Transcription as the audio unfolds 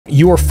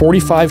You are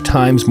 45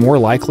 times more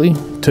likely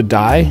to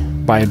die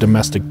by a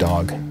domestic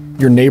dog.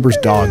 Your neighbor's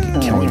dog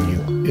killing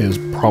you is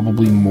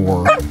probably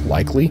more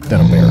likely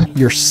than a bear.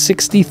 You're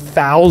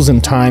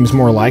 60,000 times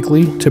more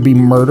likely to be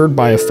murdered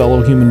by a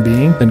fellow human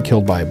being than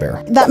killed by a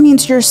bear. That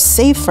means you're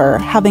safer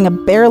having a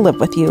bear live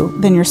with you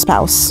than your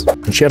spouse.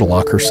 And she had to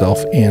lock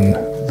herself in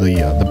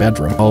the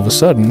bedroom. All of a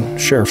sudden,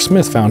 Sheriff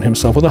Smith found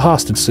himself with a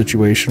hostage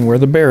situation where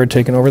the bear had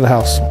taken over the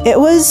house. It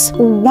was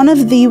one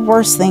of the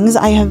worst things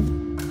I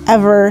have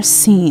ever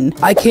seen.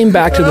 I came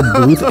back to the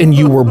booth and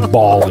you were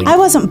bawling. I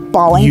wasn't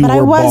bawling, but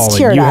I was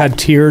teared up. You had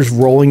tears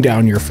rolling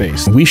down your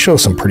face. We show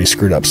some pretty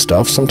screwed up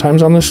stuff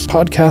sometimes on this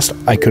podcast.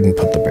 I couldn't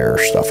put the bear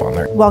stuff on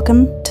there.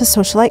 Welcome to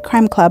Socialite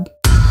Crime Club.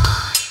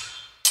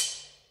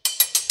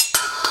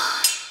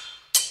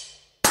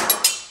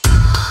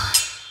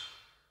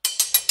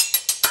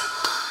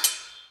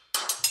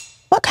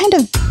 What kind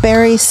of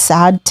very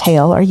sad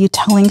tale are you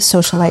telling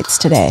socialites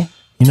today?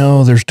 You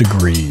know, there's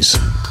degrees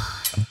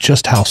of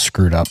just how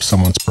screwed up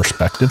someone's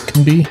perspective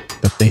can be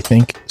that they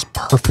think is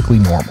perfectly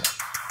normal.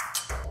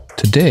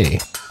 Today,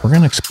 we're going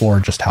to explore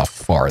just how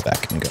far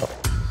that can go.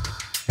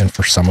 And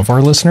for some of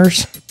our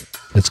listeners,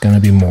 it's going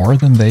to be more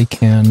than they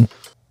can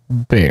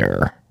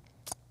bear.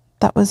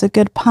 That was a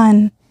good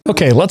pun.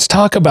 Okay, let's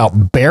talk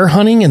about bear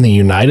hunting in the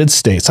United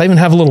States. I even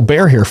have a little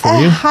bear here for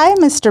you. Hi,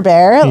 Mr.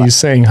 Bear. He's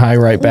saying hi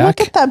right back.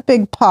 Look at that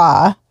big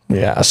paw.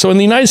 Yeah, so in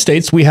the United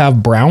States, we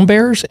have brown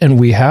bears and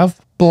we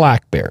have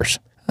black bears.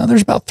 Now,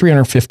 there's about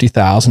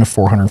 350,000 to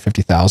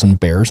 450,000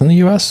 bears in the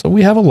U.S., so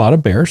we have a lot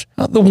of bears.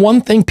 The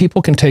one thing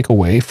people can take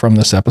away from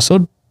this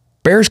episode,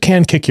 bears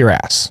can kick your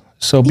ass,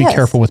 so be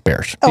careful with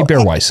bears. Be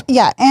bear-wise.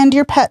 Yeah, and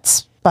your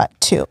pet's butt,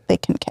 too. They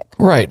can kick.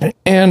 Right,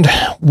 and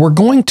we're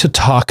going to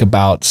talk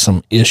about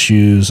some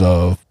issues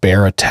of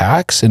bear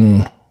attacks,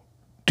 and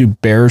do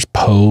bears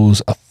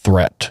pose a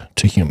threat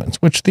to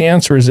humans? Which the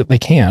answer is that they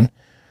can.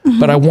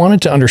 But I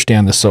wanted to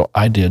understand this, so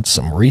I did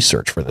some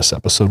research for this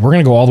episode. We're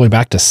going to go all the way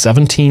back to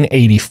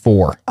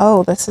 1784.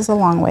 Oh, this is a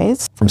long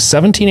ways. From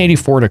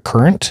 1784 to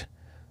current,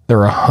 there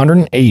are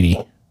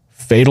 180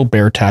 fatal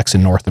bear attacks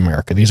in North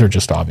America. These are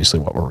just obviously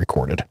what were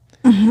recorded.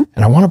 And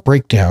I want to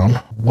break down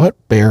what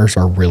bears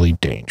are really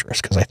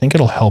dangerous, because I think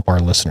it'll help our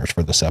listeners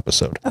for this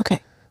episode.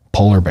 Okay.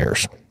 Polar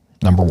bears,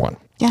 number one.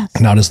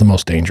 Yes. Not as the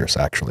most dangerous,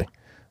 actually.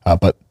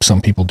 But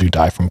some people do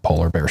die from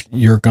polar bears.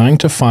 You're going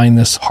to find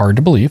this hard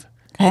to believe.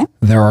 Okay.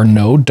 There are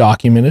no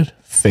documented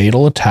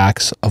fatal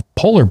attacks of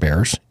polar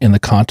bears in the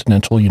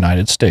continental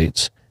United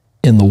States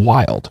in the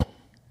wild.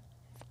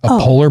 A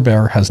polar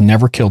bear has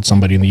never killed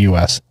somebody in the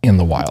U.S. in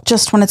the wild.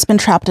 Just when it's been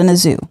trapped in a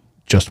zoo.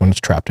 Just when it's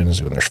trapped in a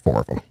zoo, and there's 4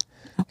 of them.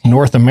 Okay.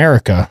 North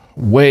America,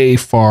 way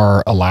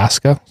far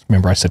Alaska.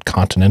 Remember I said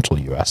continental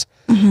U.S.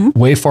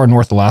 Way far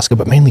north Alaska,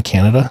 but mainly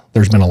Canada.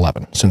 There's been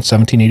 11. Since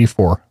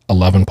 1784,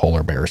 11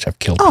 polar bears have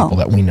killed people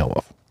that we know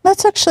of.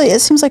 That's actually, it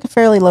seems like a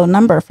fairly low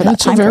number for that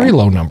time. It's a very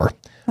low number.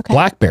 Okay.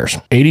 Black bears,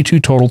 82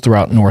 total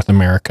throughout North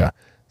America.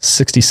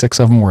 66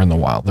 of them were in the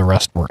wild. The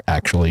rest were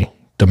actually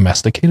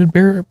domesticated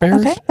bears.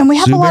 Okay. And we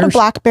have a lot of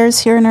black bears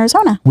here in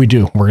Arizona. We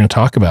do. We're going to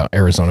talk about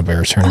Arizona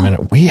bears here in a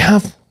minute. We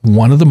have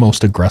one of the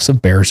most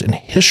aggressive bears in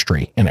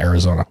history in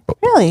Arizona. But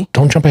really?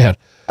 Don't jump ahead.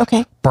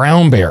 Okay.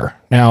 Brown bear.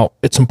 Now,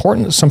 it's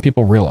important that some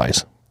people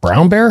realize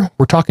brown bear,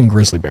 we're talking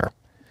grizzly bear.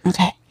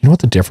 Okay. You know what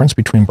the difference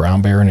between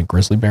brown bear and a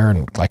grizzly bear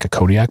and like a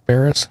Kodiak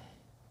bear is?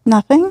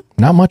 Nothing?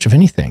 Not much of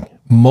anything.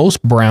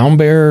 Most brown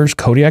bears,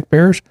 Kodiak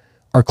bears,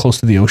 are close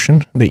to the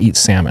ocean. They eat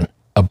salmon.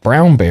 A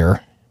brown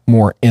bear,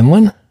 more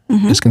inland,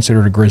 is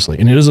considered a grizzly.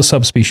 And it is a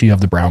subspecies of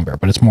the brown bear,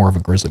 but it's more of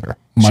a grizzly bear.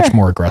 Much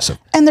more aggressive.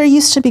 And there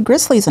used to be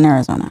grizzlies in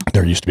Arizona.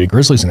 There used to be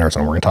grizzlies in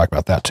Arizona. We're going to talk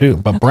about that too.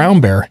 But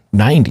brown bear,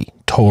 90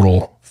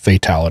 total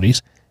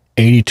fatalities,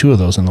 82 of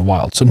those in the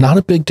wild. So not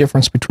a big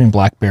difference between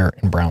black bear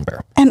and brown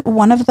bear. And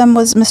one of them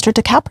was Mr.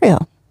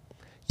 DiCaprio.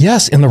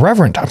 Yes, in The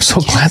Reverend. I'm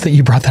so glad that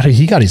you brought that up.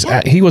 He got his,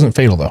 he wasn't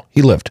fatal though.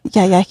 He lived.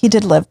 Yeah, he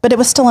did live, but it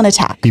was still an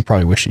attack. He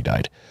probably wished he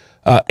died.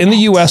 In the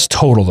U.S.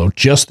 total though,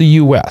 just the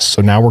U.S.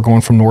 So now we're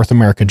going from North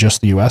America,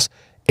 just the U.S.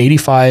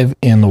 85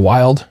 in the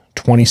wild,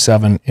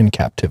 27 in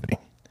captivity.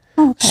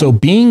 Okay. So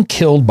being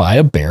killed by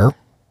a bear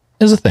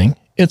is a thing.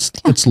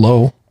 It's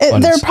low.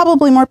 There are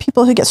probably more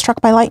people who get struck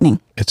by lightning.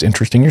 It's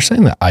interesting you're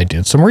saying that. I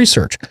did some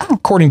research.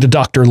 According to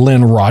Dr.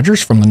 Lynn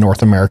Rogers from the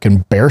North American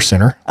Bear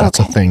Center, that's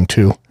a thing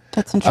too.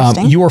 That's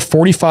interesting. You are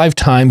 45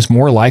 times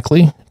more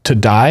likely to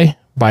die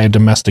by a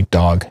domestic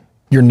dog.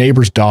 Your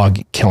neighbor's dog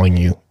killing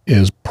you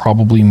is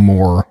probably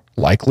more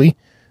likely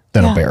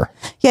than a bear.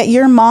 Yeah,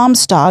 your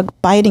mom's dog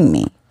biting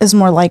me is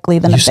more likely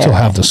than a bear. You still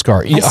have the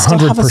scar. I still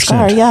have a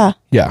scar, yeah.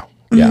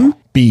 Yeah.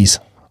 Bees,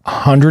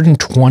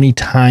 120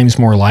 times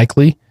more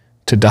likely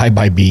to die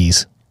by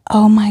bees.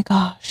 Oh my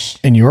gosh.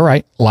 And you're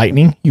right.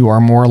 Lightning, you are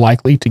more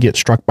likely to get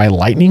struck by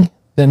lightning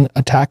than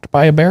attacked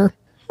by a bear.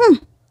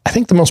 I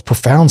think the most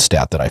profound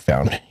stat that I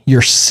found,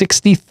 you're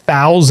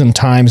 60,000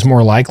 times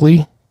more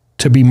likely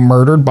to be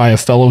murdered by a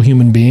fellow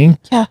human being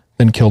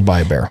than killed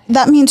by a bear.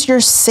 That means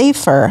you're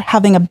safer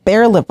having a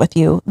bear live with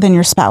you than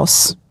your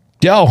spouse.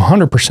 Yeah,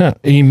 100%.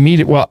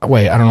 Immediate. Well,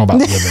 wait, I don't know about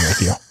living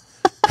with you.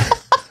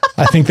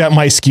 I think that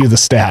might skew the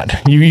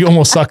stat. You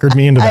almost suckered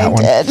me into that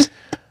one. I did.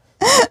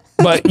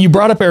 But you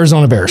brought up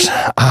Arizona bears.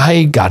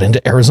 I got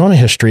into Arizona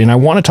history, and I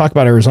want to talk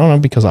about Arizona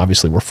because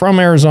obviously we're from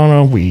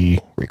Arizona. We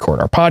record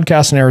our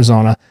podcast in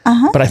Arizona.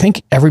 But I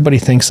think everybody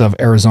thinks of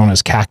Arizona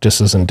as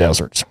cactuses and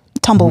deserts.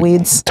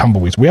 Tumbleweeds.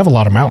 We have a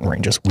lot of mountain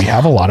ranges. We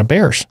have a lot of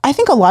bears. I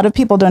think a lot of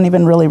people don't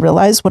even really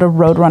realize what a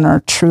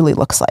Roadrunner truly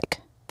looks like.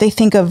 They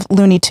think of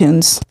Looney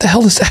Tunes. What the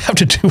hell does that have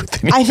to do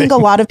with anything? I think a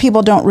lot of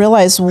people don't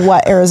realize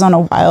what Arizona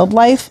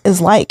wildlife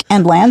is like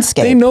and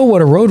landscape. They know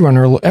what a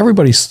Roadrunner,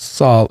 everybody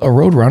saw a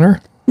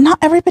Roadrunner. Not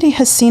everybody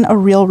has seen a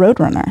real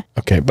Roadrunner.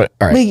 Okay, but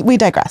all right. We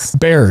digress.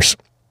 Bears.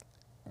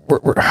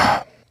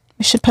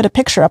 We should put a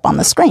picture up on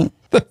the screen.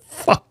 The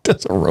fuck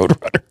does a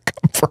Roadrunner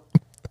come from?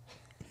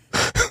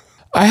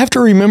 I have to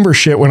remember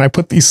shit when I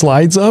put these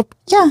slides up.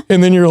 Yeah.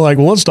 And then you're like,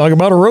 well, let's talk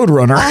about a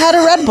Roadrunner. I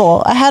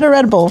had a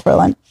Red Bull for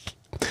lunch.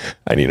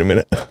 I need a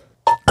minute.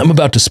 I'm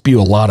about to spew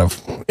a lot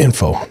of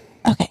info.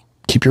 Okay.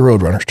 Keep your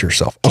Roadrunners to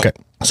yourself. Okay.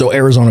 So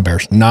Arizona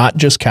bears, not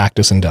just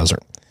cactus and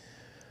desert.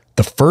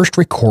 The first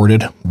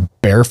recorded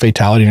bear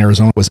fatality in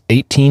Arizona was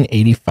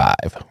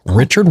 1885.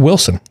 Richard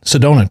Wilson,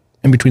 Sedona,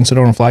 in between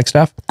Sedona and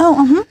Flagstaff.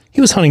 He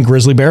was hunting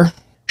grizzly bear,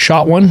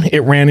 shot one. It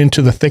ran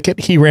into the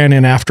thicket. He ran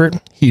in after it.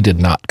 He did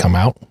not come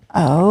out.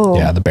 Oh.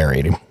 Yeah, the bear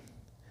ate him.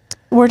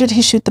 Where did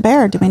he shoot the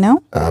bear? Do we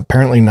know?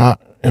 Apparently not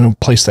in a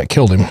place that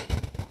killed him.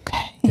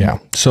 Okay. Yeah.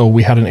 So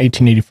we had an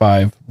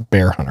 1885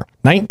 bear hunter.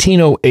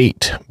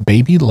 1908,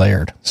 baby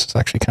Laird. This is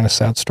actually kind of a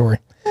sad story.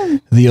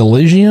 The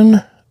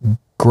Elysian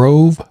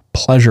Grove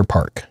Pleasure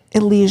Park.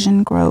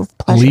 Elysian Grove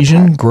Pleasure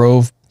Elysian Park.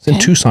 Grove. It's in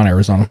Tucson,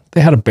 Arizona.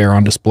 They had a bear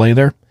on display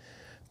there.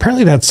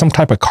 Apparently they had some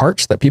type of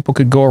carts that people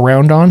could go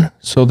around on.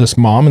 So this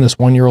mom and this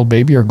 1-year-old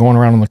baby are going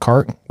around on the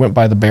cart, went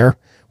by the bear.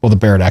 Well, the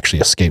bear had actually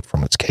escaped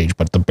from its cage,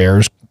 but the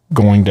bear's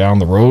going down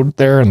the road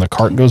there and the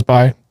cart goes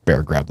by.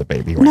 Bear grabbed the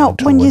baby. No,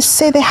 when you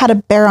say they had a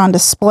bear on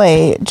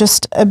display,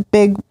 just a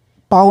big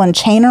ball and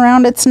chain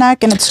around its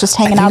neck and it's just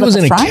hanging out at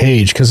the front? It was in a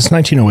cage because it's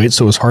 1908,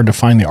 so it was hard to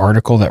find the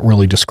article that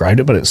really described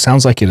it, but it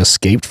sounds like it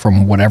escaped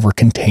from whatever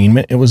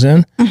containment it was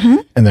in,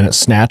 and then it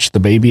snatched the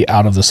baby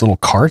out of this little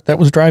cart that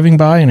was driving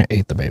by and it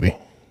ate the baby.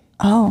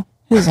 Oh,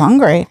 he was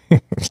hungry.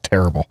 It was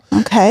terrible.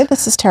 Okay,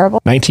 this is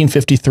terrible.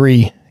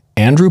 1953,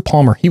 Andrew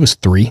Palmer, he was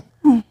 3.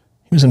 He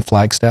was in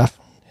Flagstaff.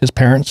 His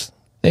parents,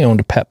 they owned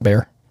a pet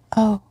bear.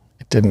 Oh.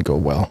 It didn't go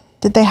well.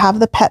 Did they have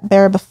the pet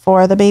bear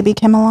before the baby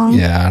came along?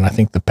 Yeah, and I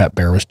think the pet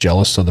bear was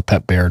jealous, so the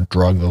pet bear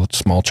drug the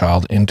small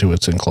child into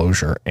its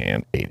enclosure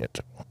and ate it.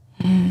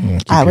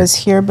 I was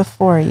here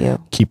before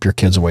you. Keep your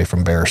kids away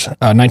from bears.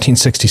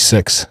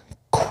 1966,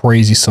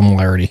 crazy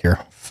similarity here.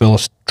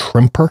 Phyllis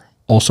Trimper,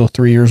 also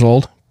 3 years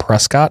old,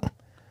 Prescott.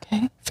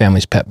 Okay.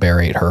 Family's pet bear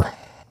ate her.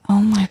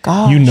 Oh my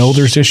gosh. You know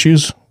there's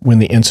issues when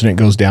the incident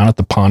goes down at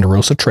the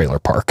Ponderosa Trailer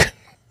Park.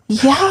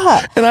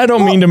 Yeah. And I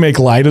don't mean to make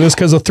light of this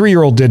because a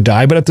 3-year-old did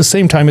die, but at the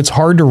same time, it's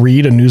hard to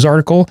read a news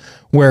article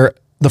where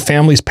the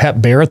family's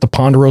pet bear at the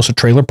Ponderosa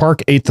Trailer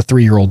Park ate the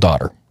 3-year-old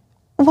daughter.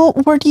 Well,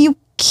 where do you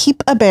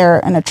keep a bear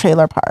in a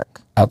trailer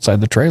park?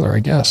 Outside the trailer, I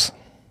guess.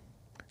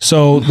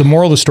 So the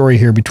moral of the story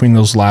here between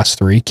those last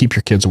 3, keep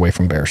your kids away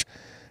from bears.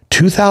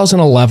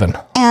 2011.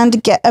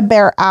 And get a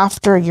bear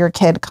after your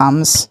kid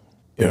comes.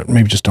 Yeah,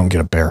 maybe just don't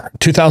get a bear.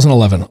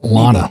 2011,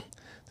 Lana.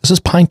 This is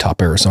Pine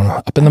Top,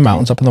 Arizona, up in the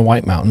mountains, up in the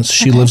White Mountains.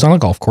 She lives on a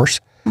golf course.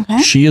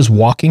 She is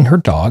walking her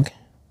dog.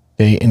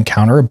 They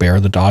encounter a bear.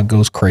 The dog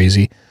goes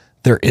crazy.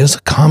 There is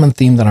a common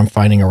theme that I'm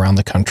finding around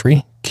the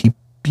country. Keep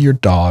your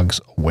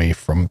dogs away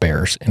from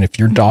bears. And if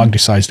your dog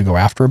decides to go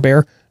after a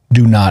bear,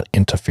 do not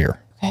interfere.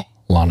 Okay.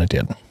 Lana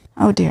did.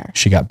 Oh, dear.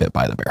 She got bit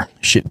by the bear.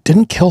 She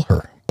didn't kill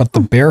her, but the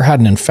bear had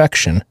an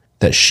infection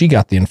that she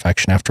got the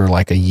infection after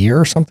like a year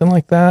or something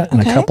like that. And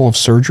a couple of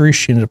surgeries,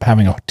 she ended up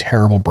having a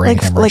terrible brain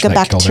hemorrhage. Like a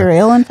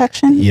bacterial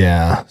infection?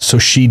 Yeah. So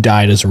she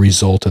died as a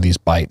result of these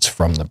bites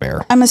from the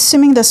bear. I'm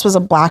assuming this was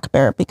a black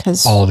bear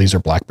because... All of these are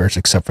black bears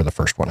except for the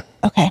first one.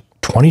 Okay.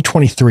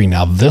 2023.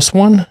 Now this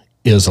one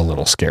is a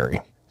little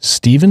scary.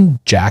 Steven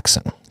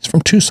Jackson. He's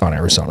from Tucson,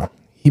 Arizona.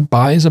 He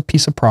buys a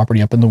piece of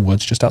property up in the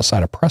woods just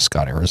outside of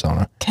Prescott,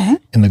 Arizona. Okay.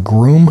 In the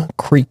Groom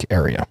Creek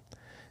area.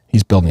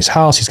 He's building his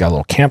house. He's got a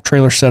little camp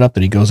trailer set up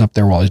that he goes up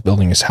there while he's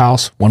building his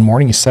house. One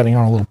morning, he's sitting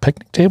on a little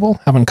picnic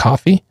table, having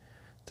coffee.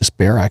 This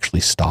bear actually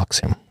stalks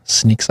him,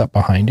 sneaks up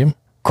behind him,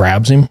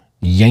 grabs him,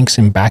 yanks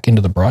him back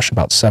into the brush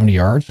about 70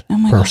 yards,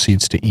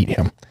 proceeds to eat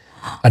him.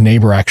 A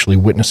neighbor actually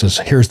witnesses,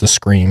 hears the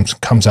screams,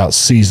 comes out,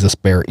 sees this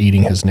bear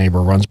eating his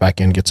neighbor, runs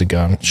back in, gets a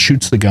gun,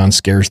 shoots the gun,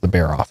 scares the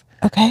bear off.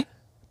 Okay.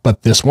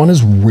 But this one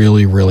is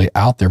really, really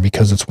out there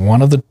because it's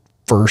one of the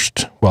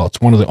first, well, it's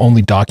one of the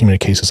only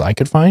documented cases I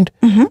could find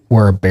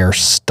where a bear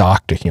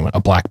stalked a human, a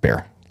black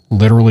bear,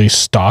 literally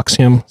stalks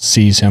him,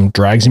 sees him,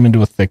 drags him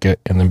into a thicket,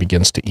 and then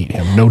begins to eat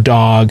him. No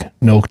dog,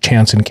 no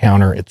chance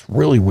encounter. It's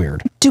really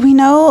weird. Do we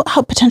know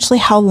potentially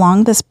how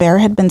long this bear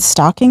had been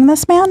stalking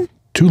this man?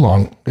 Too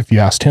long, if you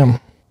asked him.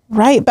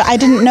 Right, but I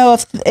didn't know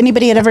if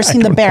anybody had ever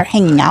seen the bear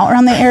hanging out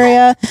around the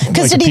area.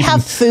 Because Like did he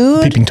have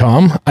food? Peeping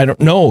Tom? I don't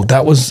know.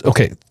 That was,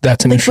 okay,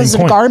 that's an interesting Was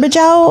point. it garbage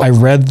out? I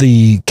read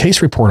the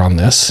case report on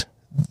this.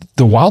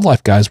 The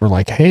wildlife guys were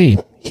like, hey,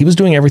 he was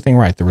doing everything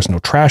right. There was no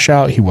trash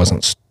out. He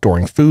wasn't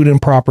storing food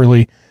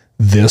improperly.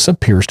 This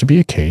appears to be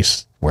a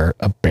case where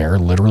a bear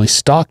literally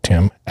stalked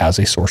him as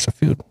a source of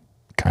food.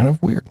 Kind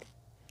of weird.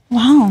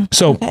 Wow.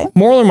 So,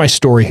 moral of my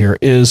story here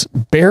is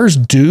bears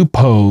do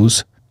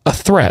pose a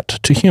threat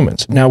to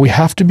humans. Now, we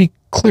have to be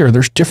clear,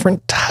 there's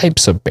different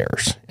types of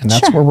bears, and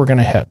that's where we're going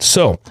to head.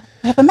 So,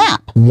 We have a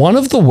map. one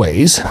of the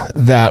ways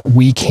that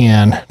we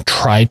can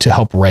try to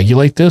help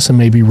regulate this and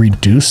maybe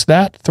reduce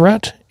that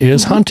threat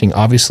is hunting.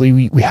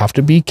 Obviously, we have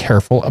to be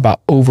careful about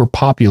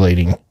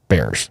overpopulating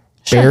bears.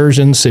 Bears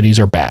in cities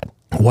are bad.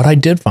 What I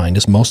did find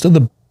is most of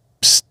the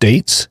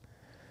states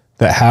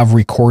that have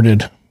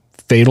recorded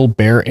fatal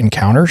bear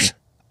encounters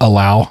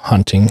allow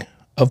hunting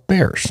of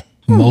bears.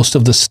 Most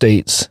of the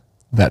states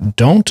that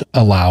don't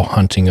allow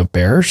hunting of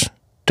bears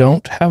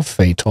don't have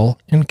fatal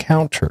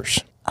encounters.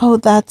 Oh,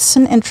 that's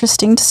an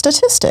interesting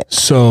statistic.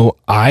 So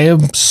I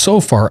am so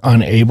far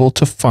unable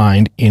to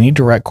find any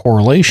direct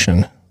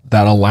correlation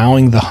that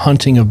allowing the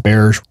hunting of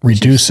bears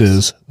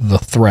reduces the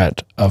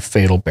threat of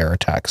fatal bear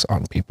attacks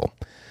on people.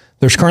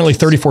 There's currently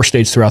 34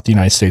 states throughout the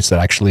United States that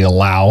actually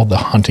allow the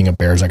hunting of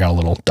bears. I got a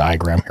little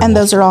diagram here. And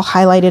those are all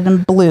highlighted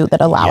in blue that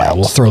allow Yeah, it.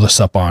 we'll throw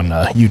this up on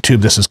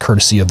YouTube. This is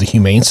courtesy of the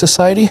Humane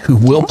Society, who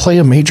will play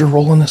a major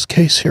role in this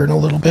case here in a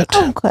little bit.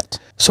 Oh, good.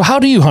 So how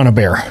do you hunt a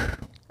bear?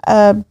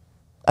 A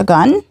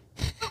gun?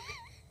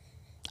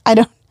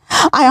 I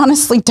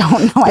honestly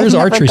don't know. There's I've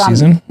never archery gone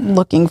season.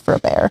 looking for a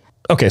bear.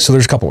 Okay, so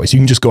there's a couple ways. You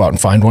can just go out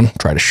and find one,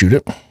 try to shoot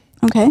it.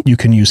 Okay. You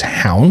can use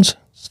hounds,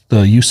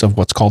 the use of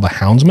what's called a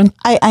houndsman.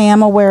 I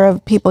am aware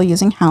of people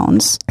using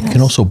hounds. You can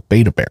also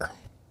bait a bear.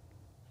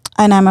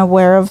 And I'm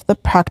aware of the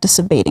practice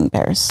of baiting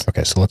bears.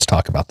 Okay, so let's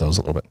talk about those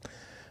a little bit.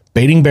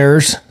 Baiting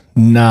bears,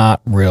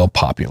 not real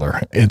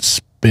popular. It's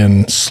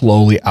been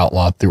slowly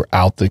outlawed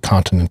throughout the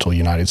continental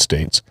United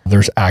States.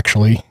 There's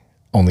actually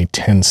only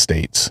 10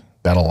 states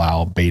that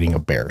allow baiting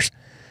of bears.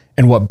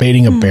 And what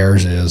baiting of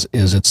bears is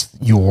it's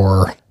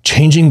you're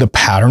changing the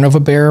pattern of a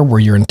bear where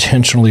you're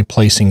intentionally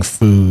placing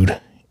food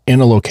in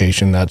a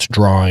location that's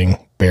drawing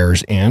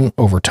bears in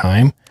over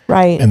time.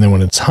 Right. And then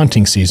when it's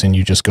hunting season,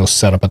 you just go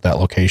set up at that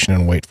location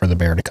and wait for the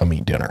bear to come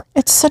eat dinner.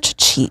 It's such a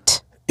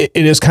cheat. It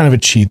is kind of a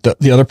cheat.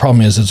 The other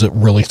problem is it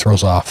really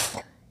throws off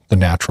the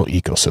natural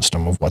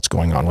ecosystem of what's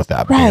going on with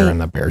that bear and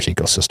the bear's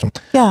ecosystem.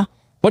 Yeah.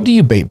 What do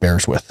you bait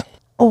bears with?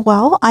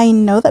 Well, I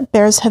know that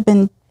bears have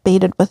been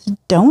baited with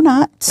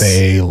donuts.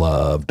 They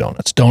love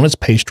donuts. Donuts,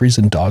 pastries,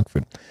 and dog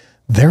food.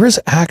 There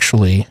is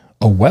actually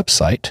a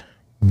website,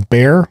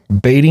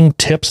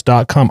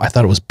 bearbaitingtips.com. I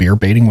thought it was beer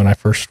baiting when I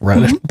first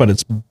read it, but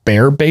it's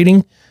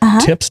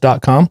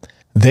bearbaitingtips.com.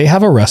 They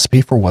have a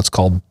recipe for what's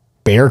called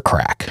bear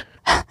crack.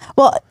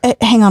 Well,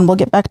 hang on. We'll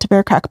get back to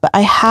bear crack. But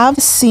I have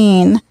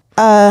seen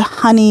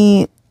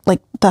honey,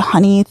 like the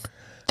honey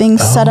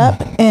things set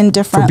up in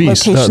different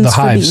bees, locations the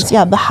for hives. bees.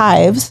 Yeah, the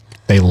hives.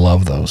 They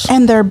love those.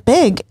 And they're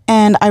big.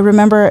 And I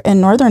remember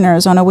in northern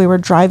Arizona, we were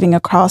driving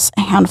across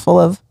a handful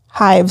of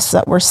hives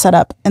that were set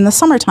up in the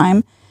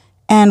summertime.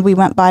 And we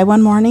went by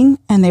one morning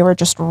and they were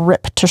just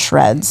ripped to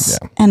shreds.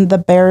 Yeah. And the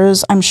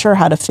bears, I'm sure,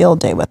 had a field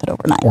day with it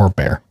overnight. Or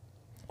bear.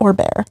 Or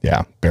bear.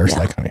 Yeah, bears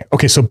like honey.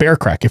 Okay, so bear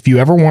crack. If you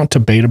ever want to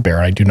bait a bear,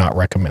 I do not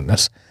recommend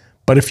this.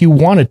 But if you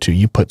wanted to,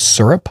 you put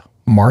syrup,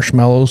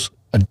 marshmallows,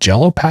 a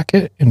Jell-O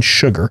packet, and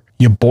sugar.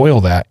 You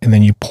boil that, and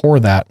then you pour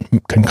that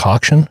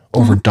concoction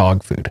over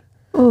dog food.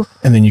 Oof.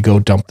 And then you go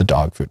dump the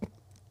dog food.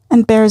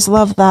 And bears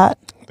love that.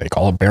 They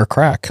call it bear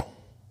crack.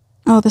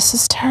 Oh, this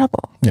is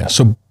terrible. Yeah,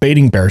 so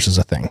baiting bears is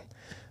a thing.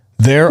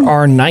 There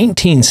are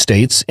 19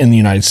 states in the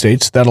United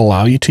States that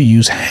allow you to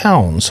use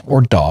hounds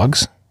or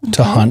dogs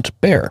to hunt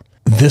bear.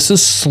 This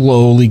is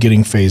slowly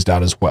getting phased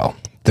out as well.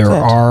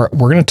 We're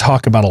going to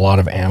talk about a lot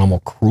of animal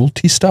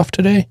cruelty stuff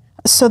today.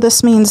 So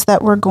this means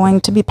that we're going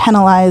to be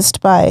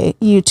penalized by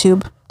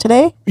YouTube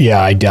today?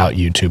 Yeah, I doubt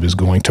YouTube is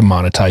going to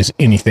monetize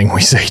anything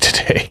we say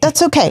today.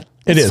 That's okay.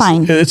 It's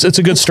fine. It's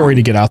a good story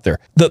to get out there.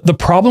 The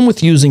problem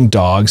with using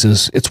dogs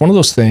is it's one of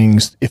those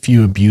things, if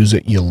you abuse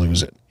it, you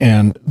lose it.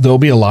 And there'll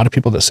be a lot of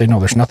people that say, no,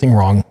 there's nothing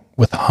wrong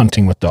with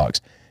hunting with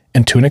dogs.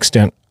 And to an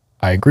extent,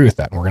 I agree with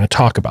that. And we're going to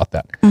talk about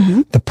that.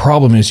 The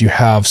problem is you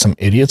have some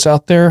idiots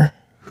out there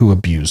who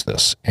abuse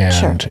this.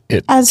 And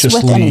it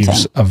just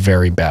leaves a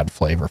very bad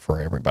flavor for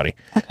everybody.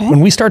 Okay. When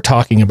we start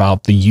talking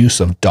about the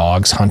use of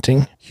dogs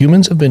hunting,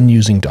 humans have been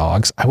using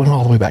dogs. I went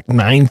all the way back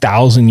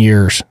 9,000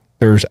 years.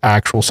 There's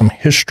some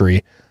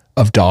history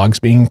of dogs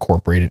being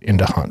incorporated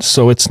into hunts.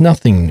 So it's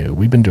nothing new.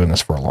 We've been doing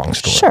this for a long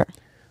story. Sure.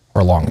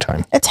 For a long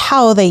time. It's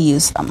how they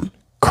use them.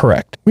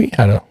 Correct. We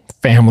had a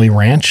family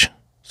ranch,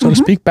 so to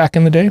speak, back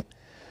in the day.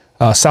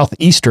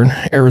 Southeastern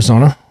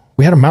Arizona,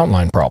 we had a mountain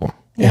lion problem.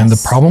 Yes. And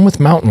the problem with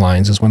mountain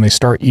lions is when they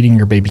start eating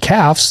your baby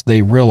calves,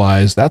 they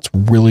realize that's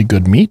really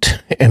good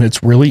meat and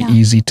it's really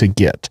easy to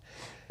get.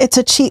 It's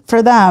a cheat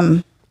for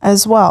them.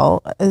 as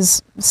well,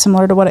 is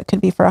similar to what it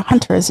could be for a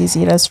hunter, as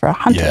easy it is for a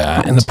hunter.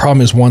 Yeah, and the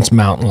problem is once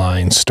mountain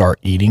lions start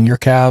eating your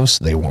calves,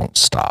 they won't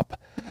stop.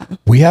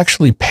 We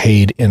actually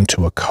paid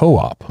into a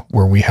co-op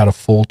where we had a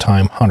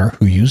full-time hunter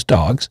who used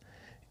dogs.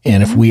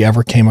 And if we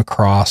ever came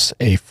across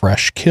a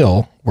fresh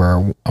kill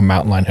where a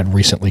mountain lion had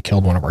recently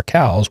killed one of our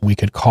cows, we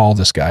could call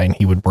this guy and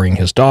he would bring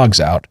his dogs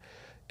out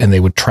and they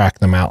would track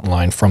the mountain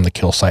lion from the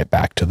kill site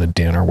back to the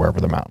den or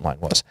wherever the mountain lion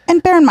was.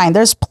 And bear in mind,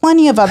 there's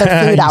plenty of other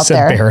food out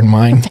there. Bear in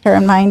mind. Bear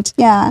in mind,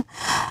 yeah.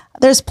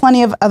 There's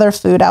plenty of other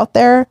food out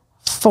there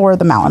for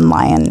the mountain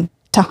lion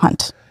to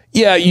hunt.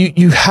 Yeah,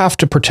 you have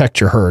to protect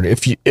your herd.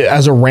 If you,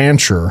 as a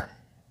rancher,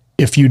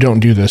 if you don't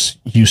do this,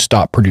 you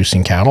stop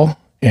producing cattle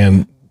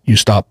and you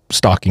stop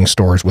stocking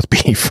stores with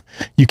beef.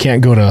 You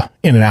can't go to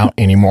In-N-Out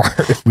anymore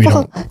if we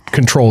don't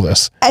control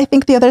this. I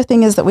think the other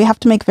thing is that we have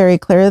to make very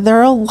clear there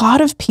are a lot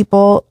of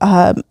people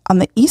on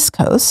the East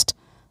Coast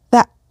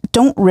that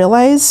don't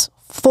realize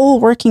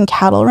full working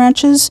cattle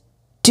ranches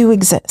do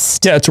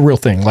exist. Yeah, it's a real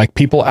thing. Like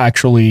people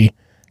actually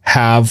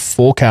have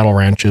full cattle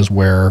ranches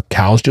where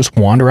cows just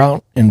wander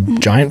out in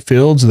giant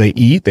fields. They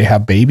eat, they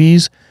have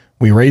babies.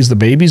 We raise the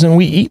babies and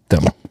we eat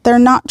them. They're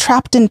not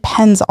trapped in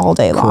pens all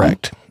day long.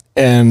 Correct.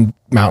 And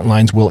mountain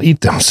lions will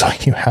eat them, so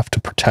you have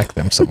to protect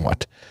them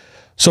somewhat.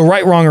 So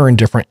right, wrong, or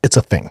indifferent, it's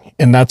a thing.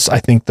 And that's, I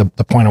think, the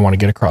point I want to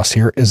get across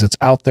here is it's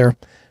out there.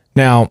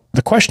 Now,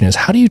 the question is,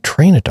 how do you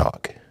train a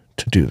dog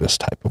to do this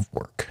type of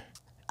work?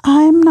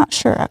 I'm not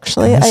sure,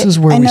 actually. And this is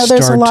where I know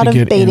there's a lot of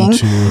baiting.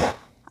 Into...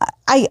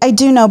 I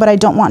do know, but I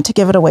don't want to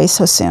give it away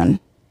so soon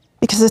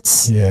because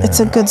it's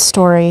a good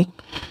story.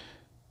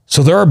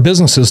 So there are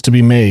businesses to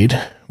be made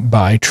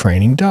by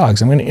training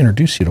dogs. I'm going to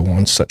introduce you to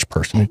one such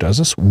person who does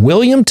this.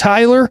 William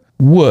Tyler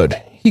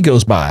Wood. He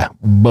goes by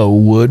Bo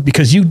Wood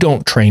because you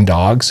don't train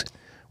dogs.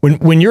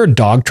 When you're a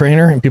dog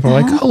trainer and people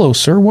are like, hello,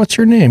 sir, what's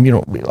your name? You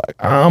don't be like,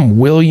 I'm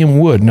William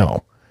Wood.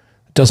 No,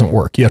 it doesn't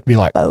work. You have to be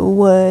like, Bo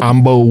Wood.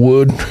 I'm Bo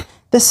Wood.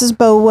 This is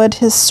Bo Wood,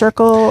 his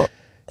circle.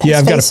 Yeah,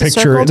 I've got a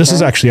picture. This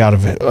is actually out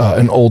of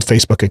an old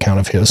Facebook account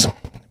of his,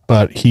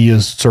 but he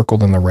is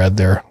circled in the red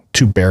there.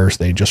 2 bears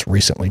they just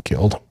recently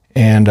killed.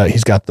 And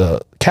he's got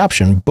the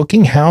caption,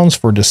 booking hounds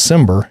for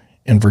December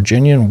in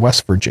Virginia and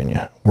West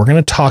Virginia. We're going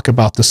to talk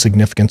about the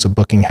significance of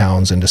booking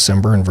hounds in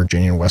December in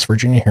Virginia and West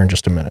Virginia here in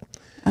just a minute.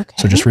 Okay.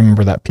 So just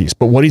remember that piece.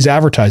 But what he's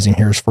advertising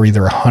here is for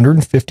either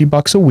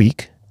 $150 a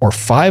week or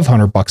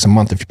 $500 a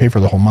month. If you pay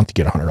for the whole month,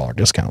 you get a $100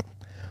 discount.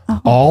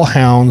 All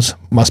hounds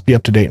must be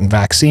up to date in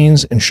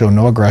vaccines and show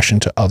no aggression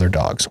to other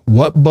dogs.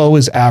 What Bo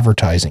is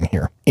advertising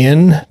here,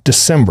 in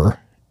December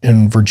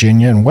in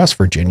Virginia and West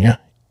Virginia,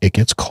 it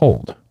gets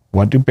cold.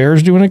 What do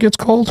bears do when it gets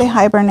cold? They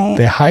hibernate.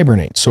 They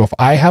hibernate. So if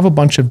I have a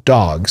bunch of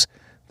dogs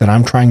that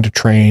I'm trying to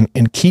train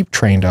and keep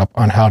trained up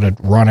on how to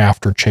run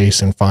after,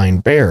 chase, and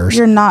find bears.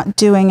 You're not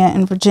doing it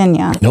in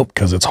Virginia. Nope,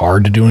 because it's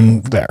hard to do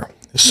in there.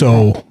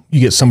 So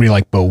you get somebody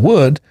like Bo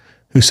Wood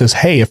who says,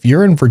 hey, if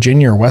you're in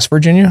Virginia or West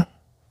Virginia,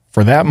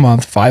 for that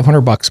month,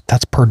 $500,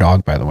 that's per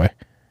dog, by the way.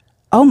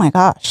 Oh my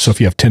gosh. So if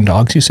you have 10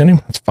 dogs you send him,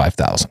 that's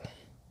 $5,000.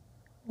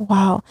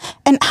 Wow.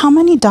 And how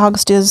many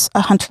dogs does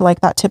a hunter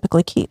like that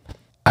typically keep?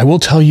 I will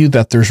tell you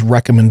that there's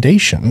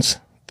recommendations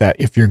that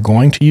if you're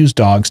going to use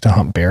dogs to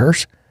hunt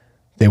bears,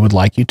 they would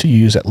like you to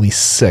use at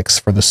least 6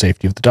 for the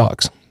safety of the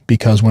dogs.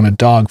 Because when a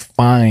dog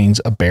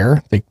finds a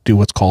bear, they do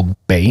what's called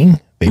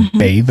baying. They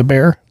bay the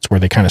bear. It's where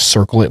they kind of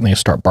circle it and they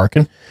start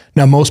barking.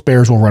 Now, most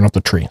bears will run up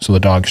the tree, so the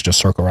dogs just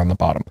circle around the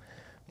bottom.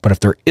 But if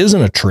there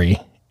isn't a tree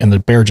and the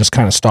bear just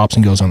kind of stops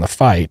and goes on the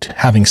fight,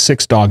 having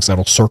 6 dogs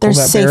that'll circle There's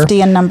that bear safety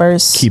in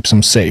numbers. keeps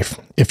them safe.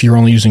 If you're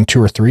only using 2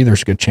 or 3,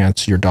 there's a good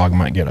chance your dog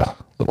might get a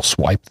little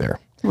swipe there.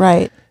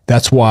 Right.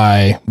 That's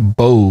why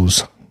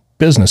Bo's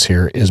business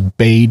here is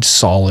bayed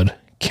solid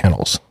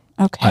kennels.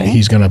 Okay.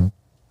 He's going to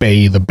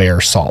bay the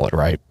bear solid,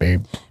 right?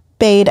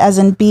 Bayed as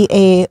in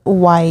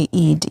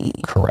B-A-Y-E-D.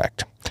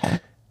 Correct. Okay.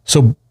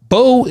 So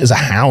Bo is a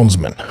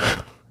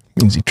houndsman.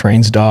 Means he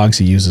trains dogs.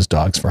 He uses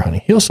dogs for hunting.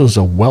 He also is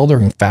a welder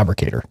and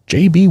fabricator.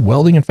 JB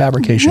Welding and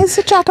Fabrication. He's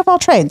a jack of all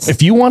trades.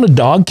 If you want a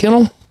dog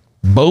kennel,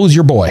 Bo's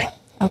your boy.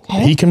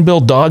 Okay. He can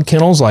build dog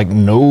kennels like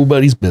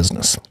nobody's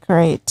business.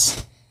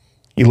 Great.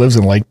 He lives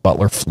in Lake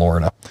Butler,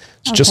 Florida.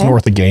 It's just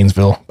north of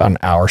Gainesville, about an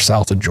hour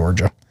south of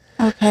Georgia.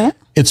 Okay.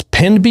 It's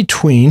pinned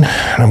between,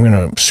 and I'm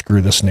going to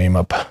screw this name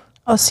up.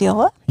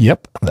 Osceola?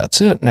 Yep, that's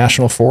it.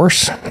 National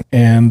Forest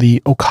and the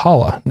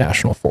Ocala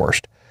National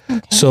Forest. Okay.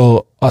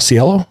 So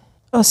Osceola,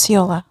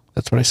 Osceola.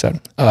 that's what I said.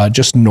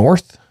 Just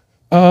north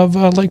of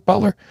Lake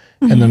Butler,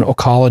 and then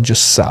Ocala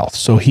just south.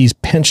 So he's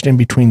pinched in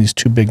between these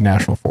 2 big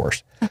national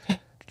forests. Okay.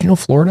 Do you know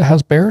Florida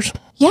has bears?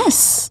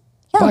 Yes.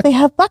 Yeah, they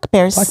have black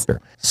bears. Black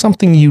bear.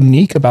 Something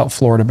unique about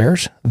Florida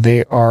bears,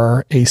 they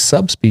are a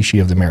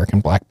subspecies of the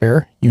American black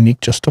bear, unique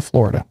just to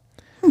Florida.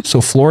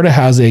 So Florida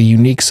has a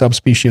unique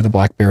subspecies of the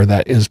black bear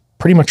that is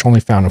pretty much only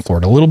found in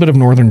Florida. A little bit of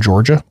northern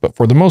Georgia, but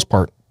for the most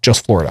part,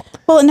 just Florida.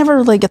 Well, it never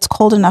really gets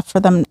cold enough for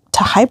them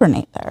to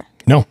hibernate there.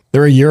 No,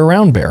 they're a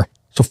year-round bear.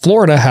 So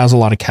Florida has a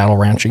lot of cattle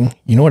ranching.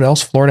 You know what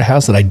else Florida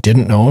has that I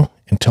didn't know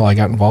until I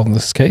got involved in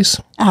this case?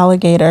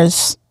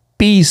 Alligators.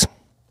 Bees.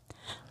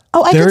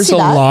 Oh, I can There's see a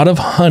that. lot of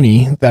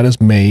honey that is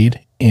made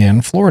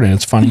in Florida. And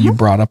it's funny you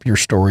brought up your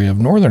story of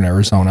northern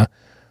Arizona.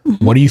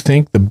 What do you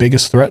think the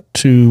biggest threat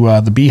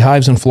to the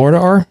beehives in Florida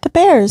are? The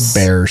bears.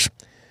 Bears.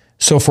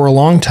 So for a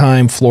long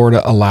time,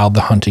 Florida allowed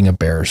the hunting of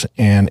bears.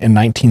 And in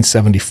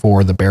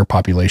 1974, the bear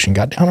population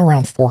got down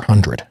around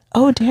 400.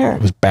 Oh, dear.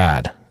 It was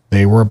bad.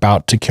 They were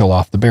about to kill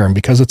off the bear. And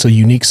because it's a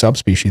unique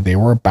subspecies, they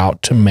were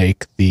about to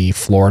make the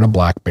Florida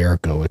black bear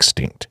go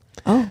extinct.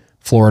 Oh.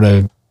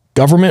 Florida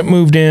government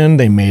moved in.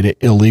 They made it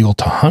illegal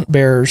to hunt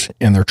bears.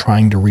 And they're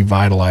trying to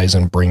revitalize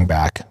and bring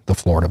back the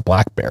Florida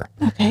black bear.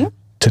 Okay.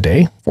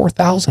 Today,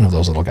 4,000 of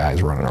those little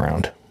guys running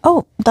around.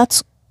 Oh,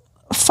 that's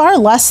far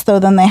less, though,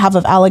 than they have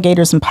of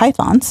alligators and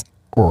pythons.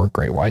 Or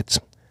great whites.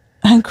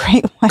 And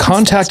great whites.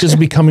 Contact is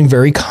becoming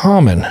very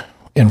common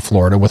in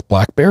Florida with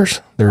black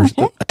bears.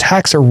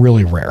 Attacks are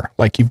really rare.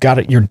 Like you've got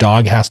it, your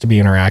dog has to be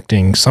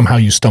interacting. Somehow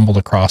you stumbled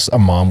across a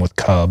mom with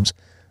cubs,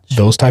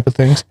 those type of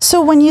things.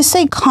 So when you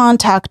say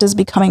contact is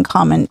becoming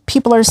common,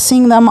 people are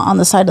seeing them on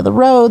the side of the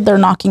road. They're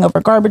knocking over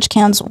garbage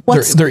cans.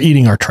 They're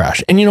eating our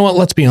trash. And you know what?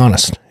 Let's be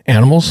honest.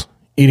 Animals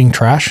eating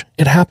trash,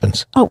 it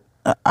happens. Oh,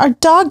 our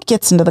dog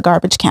gets into the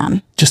garbage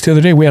can. Just the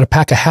other day, we had a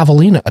pack of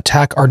javelina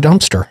attack our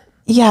dumpster.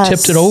 Yes.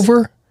 Tipped it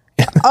over.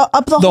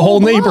 Up the whole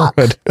block.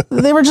 Neighborhood.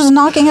 They were just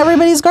knocking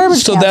everybody's garbage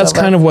So cans that's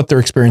over. kind of what they're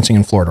experiencing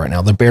in Florida right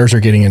now. The bears are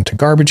getting into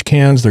garbage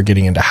cans. They're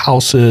getting into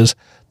houses.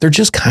 They're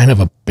just kind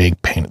of a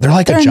big pain. They're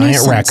like a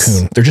giant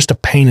raccoon. They're just a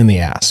pain in the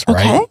ass,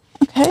 right?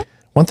 Okay.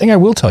 One thing I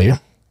will tell you,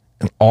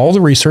 in all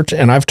the research,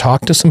 and I've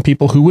talked to some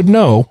people who would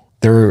know,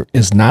 there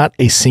is not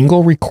a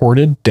single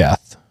recorded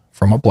death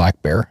from a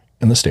black bear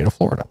in the state of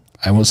Florida.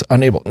 I was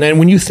unable. And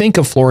when you think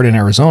of Florida and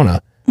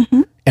Arizona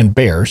and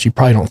bears, you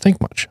probably don't think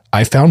much.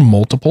 I found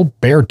multiple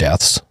bear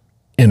deaths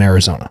in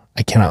Arizona.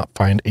 I cannot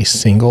find a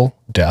single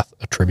death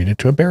attributed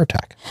to a bear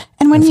attack.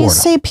 And when you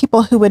say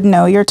people who would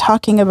know, you're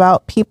talking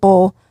about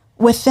people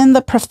within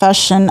the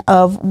profession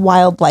of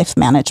wildlife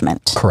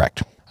management.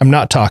 Correct. I'm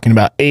not talking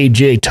about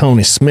AJ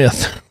Tony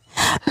Smith.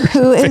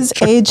 Who is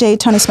AJ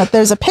Tony Smith?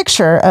 There's a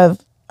picture of,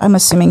 I'm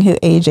assuming who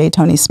AJ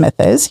Tony Smith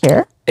is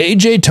here.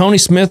 AJ Tony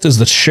Smith is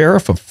the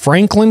sheriff of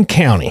Franklin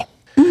County.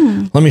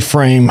 Let me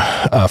frame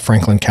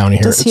Franklin County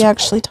here. Does he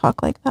actually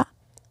talk like that?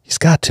 He's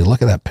got to.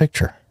 Look at that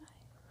picture.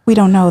 We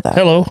don't know that.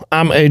 Hello,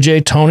 I'm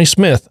AJ Tony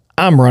Smith.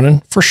 I'm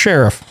running for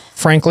sheriff,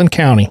 Franklin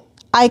County.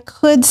 I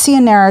could see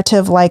a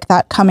narrative like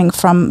that coming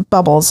from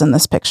Bubbles in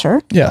this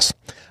picture. Yes.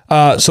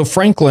 So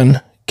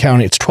Franklin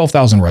County, it's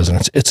 12,000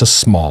 residents. It's a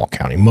small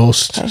county.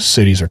 Most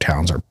cities or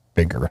towns are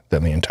bigger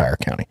than the entire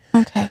county.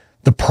 Okay.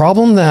 The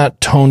problem that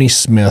Tony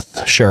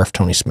Smith, Sheriff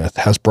Tony Smith,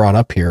 has brought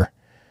up here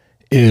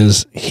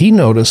is he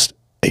noticed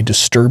a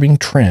disturbing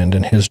trend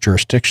in his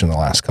jurisdiction the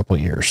last couple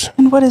of years.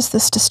 And what is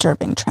this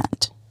disturbing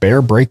trend?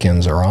 Bear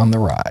break-ins are on the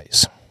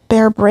rise.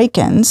 Bear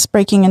break-ins,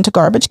 breaking into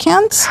garbage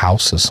cans?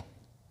 Houses.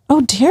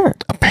 Oh, dear.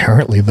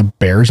 Apparently, the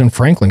bears in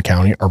Franklin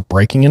County are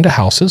breaking into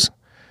houses,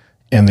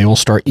 and they will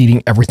start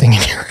eating everything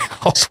in your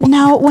house.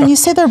 Now, when you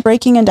say they're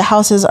breaking into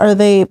houses, are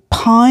they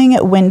pawing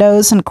at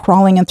windows and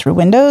crawling in through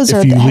windows?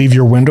 If you leave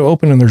your window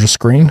open and there's a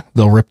screen,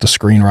 they'll rip the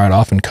screen right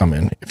off and come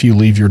in. If you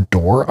leave your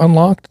door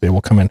unlocked, they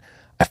will come in.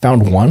 I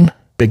found one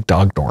big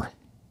dog door,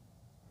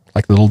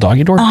 like the little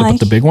doggy door, but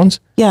the big ones.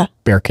 Yeah.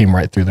 Bear came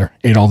right through there,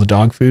 ate all the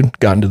dog food,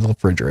 got into the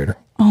refrigerator.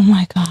 Oh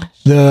my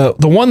gosh. The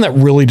one that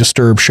really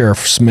disturbed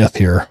Sheriff Smith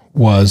here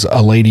was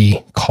a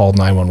lady called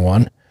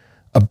 911.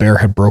 A bear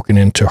had broken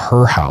into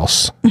her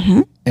house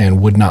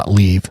and would not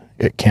leave.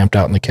 It camped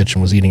out in the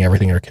kitchen, was eating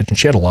everything in her kitchen.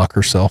 She had to lock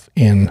herself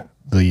in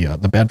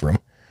the bedroom.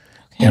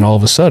 Okay. And all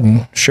of a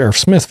sudden, Sheriff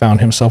Smith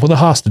found himself with a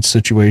hostage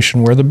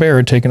situation where the bear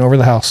had taken over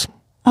the house.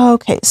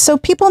 Okay, so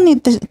people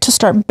need to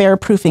start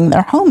bear-proofing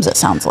their homes, it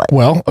sounds like.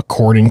 Well,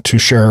 according to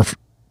Sheriff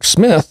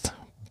Smith,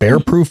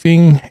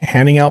 bear-proofing,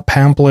 handing out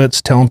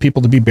pamphlets, telling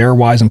people to be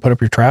bear-wise and put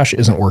up your trash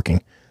isn't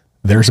working.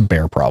 There's a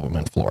bear problem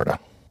in Florida.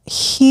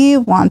 He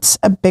wants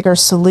a bigger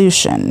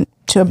solution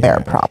to a bear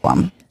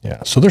problem.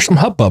 Yeah, so there's some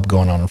hubbub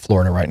going on in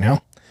Florida right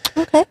now.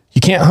 Okay.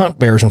 You can't hunt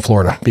bears in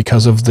Florida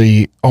because of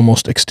the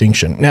almost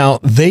extinction. Now,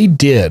 they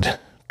did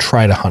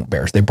try to hunt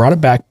bears. They brought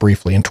it back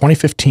briefly. In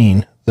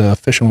 2015, the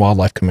Fish and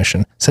Wildlife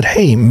Commission said,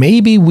 hey,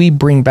 maybe we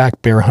bring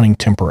back bear hunting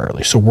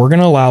temporarily. So we're going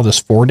to allow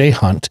this 4-day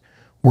hunt.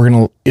 We're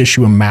going to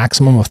issue a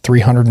maximum of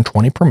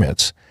 320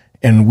 permits.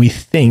 And we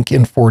think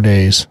in 4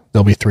 days,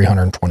 there'll be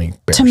 320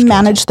 bears. To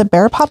manage the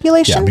bear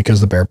population? Yeah,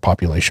 because the bear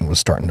population was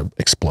starting to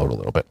explode a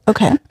little bit.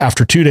 Okay.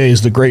 After 2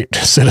 days, the great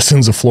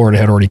citizens of Florida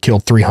had already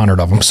killed 300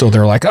 of them. So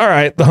they're like, all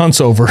right, the hunt's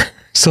over.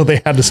 So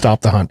they had to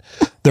stop the hunt.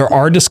 There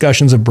are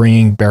discussions of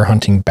bringing bear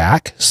hunting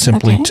back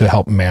simply to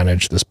help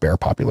manage this bear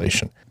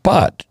population.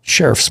 But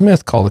Sheriff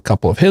Smith called a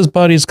couple of his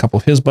buddies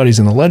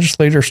in the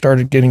legislature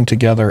started getting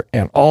together,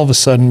 and all of a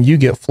sudden you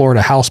get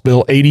Florida House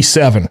Bill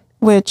 87.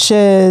 Which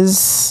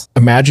is?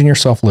 Imagine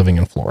yourself living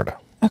in Florida.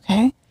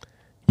 Okay.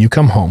 You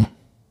come home.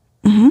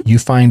 You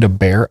find a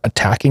bear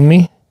attacking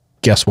me.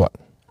 Guess what?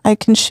 I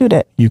can shoot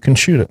it. You can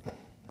shoot it.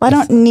 I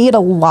don't need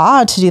a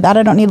law to do that.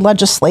 I don't need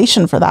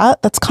legislation for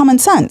that. That's common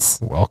sense.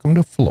 Welcome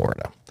to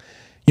Florida.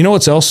 You know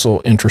what's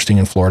also interesting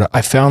in Florida?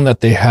 I found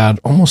that they had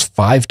almost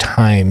 5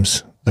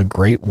 times the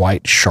great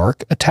white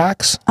shark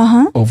attacks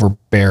over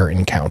bear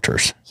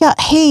encounters. Yeah.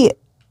 Hey,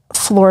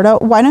 Florida,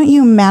 why don't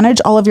you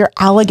manage all of your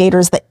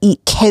alligators that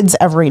eat kids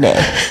every day?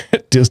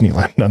 At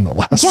Disneyland,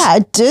 nonetheless. Yeah,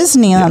 at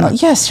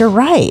Disneyland. Yeah. Yes, you're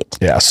right.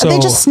 Yeah, so they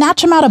just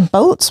snatch them out of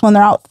boats when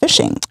they're out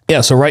fishing.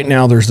 Yeah, so right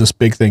now there's this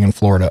big thing in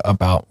Florida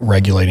about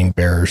regulating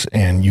bears,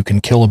 and you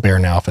can kill a bear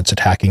now if it's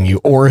attacking you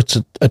or it's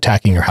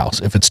attacking your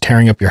house. If it's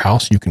tearing up your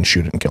house, you can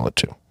shoot it and kill it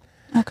too.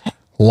 Okay.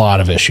 A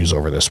lot of issues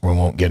over this. We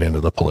won't get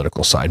into the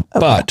political side. Okay.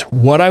 But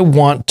what I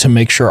want to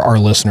make sure our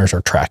listeners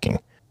are tracking,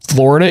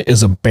 Florida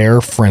is a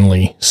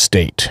bear-friendly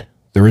state.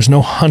 There is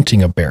no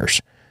hunting of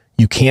bears.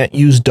 You can't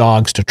use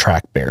dogs to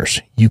track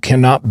bears. You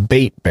cannot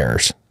bait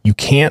bears. You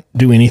can't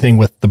do anything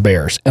with the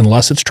bears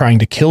unless it's trying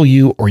to kill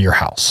you or your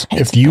house.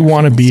 If you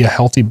want to be a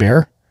healthy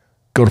bear,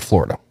 go to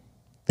Florida.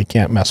 They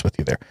can't mess with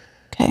you there.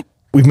 Okay.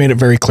 We've made it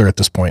very clear at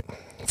this point.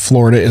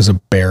 Florida is a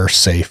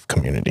bear-safe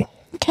community.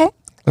 Okay.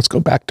 Let's go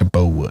back to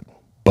Bo Wood.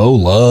 Bo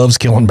loves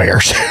killing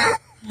bears.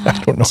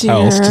 I don't know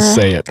how else to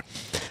say it.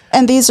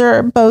 And these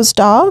are Bo's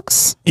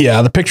dogs?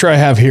 Yeah, the picture I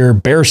have here,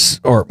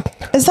 bears, or...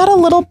 Is that a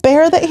little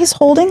bear that he's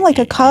holding, like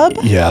a cub?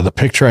 Yeah, the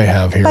picture I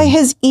have here. By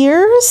his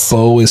ears?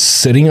 Bo is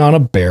sitting on a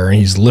bear, and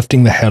he's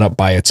lifting the head up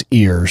by its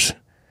ears.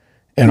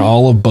 And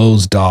all of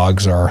Bo's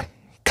dogs are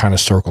kind of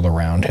circled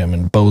around him,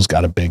 and Bo's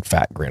got a big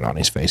fat grin on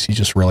his face. He's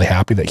just really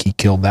happy that he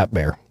killed that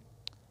bear.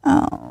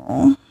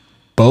 Oh.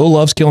 Bo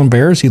loves killing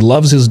bears. He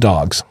loves his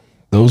dogs.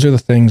 Those are the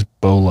things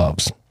Bo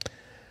loves.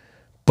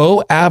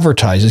 Bo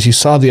advertises. You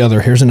saw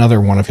here's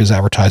another one of his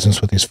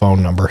advertisements with his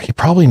phone number. He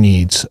probably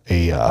needs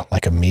a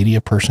like a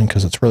media person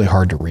because it's really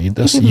hard to read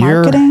this.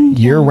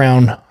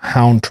 Year-round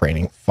hound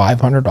training,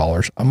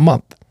 $500 a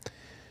month.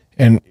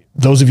 And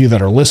those of you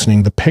that are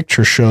listening, the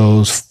picture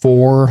shows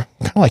 4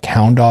 kind of like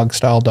hound dog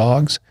style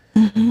dogs,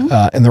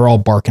 and they're all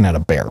barking at a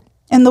bear.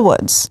 In the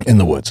woods. In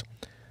the woods.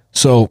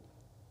 So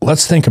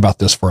let's think about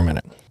this for a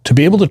minute. To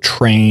be able to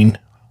train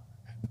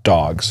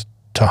dogs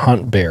to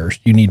hunt bears,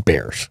 you need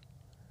bears.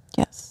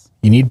 Yes.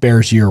 You need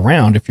bears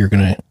year-round if you're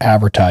going to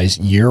advertise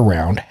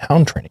year-round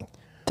hound training.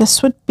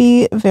 This would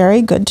be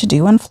very good to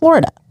do in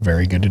Florida.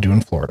 Very good to do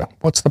in Florida.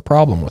 What's the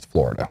problem with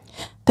Florida?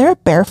 They're a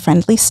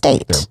bear-friendly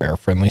state. They're a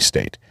bear-friendly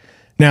state.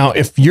 Now,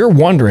 if you're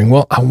wondering,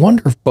 well, I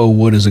wonder if Bo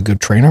Wood is a good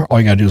trainer, all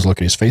you got to do is look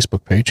at his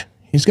Facebook page.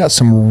 He's got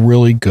some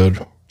really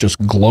good, just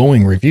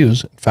glowing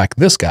reviews. In fact,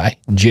 this guy,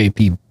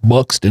 JP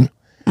Buxton,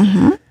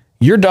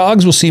 your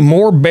dogs will see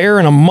more bear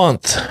in a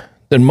month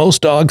than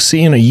most dogs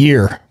see in a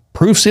year.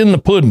 Proof's in the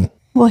pudding.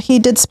 Well, he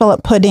did spell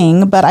it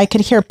pudding, but I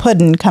could hear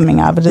pudding coming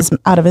out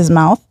of his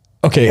mouth.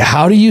 Okay,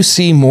 how do you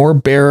see more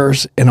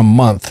bears in a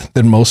month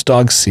than most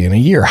dogs see in a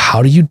year?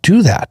 How do you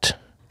do that?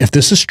 If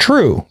this is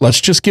true, let's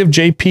just give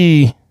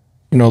JP,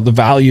 the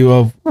value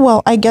of...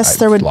 Well, I guess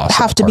there would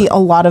have to be a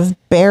lot of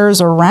bears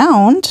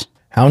around.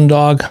 Hound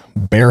Dog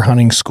Bear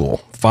Hunting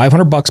School.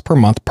 $500 per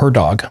month per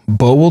dog.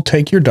 Bo will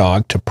take your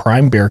dog to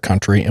prime bear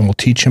country and will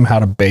teach him how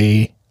to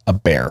bay a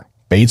bear.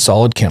 Bayed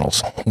solid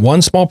kennels.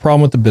 One small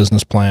problem with the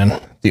business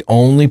plan. The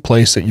only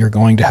place that you're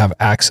going to have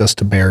access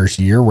to bears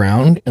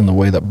year-round in the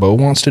way that Bo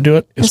wants to do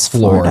it is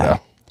Florida.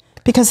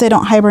 Because they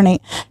don't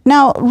hibernate.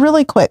 Now,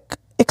 really quick,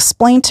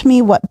 explain to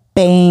me what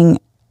baying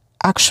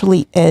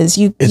actually is.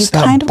 It's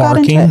that kind of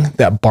barking,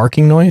 that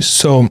barking noise.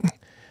 So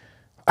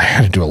I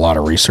had to do a lot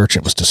of research.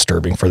 It was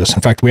disturbing for this.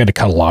 In fact, we had to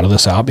cut a lot of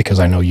this out because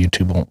I know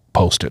YouTube won't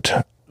post it.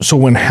 So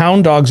when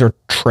hound dogs are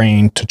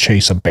trained to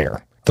chase a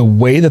bear, the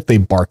way that they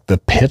bark, the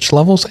pitch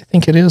levels, I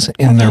think it is,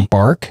 in their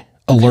bark,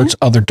 alerts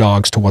other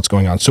dogs to what's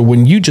going on. So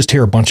when you just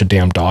hear a bunch of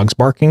damn dogs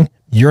barking,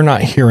 you're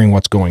not hearing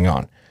what's going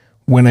on.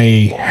 When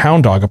a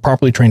hound dog, a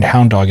properly trained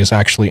hound dog, is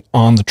actually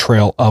on the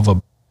trail of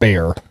a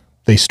bear,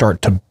 they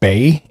start to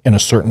bay in a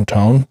certain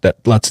tone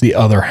that lets the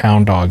other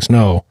hound dogs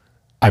know,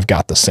 I've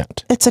got the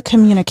scent. It's a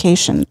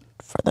communication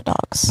for the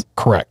dogs.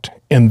 Correct.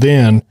 And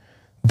then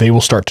they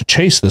will start to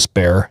chase this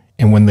bear.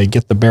 And when they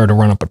get the bear to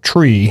run up a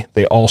tree,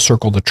 they all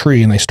circle the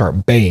tree and they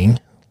start baying,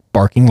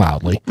 barking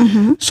loudly.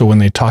 So when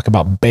they talk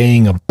about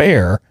baying a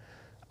bear,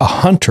 a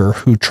hunter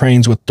who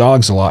trains with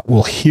dogs a lot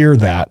will hear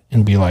that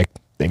and be like,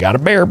 they got a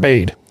bear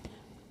bayed.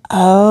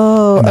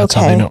 Oh, and that's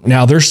how they know.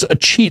 Now, there's a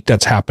cheat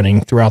that's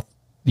happening throughout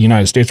the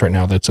United States right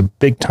now that's a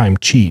big-time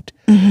cheat.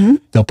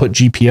 They'll put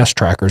GPS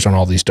trackers on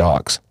all these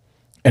dogs.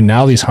 And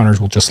now these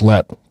hunters will just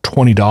let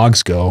 20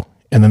 dogs go,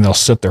 and then they'll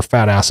sit their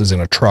fat asses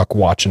in a truck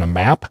watching a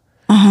map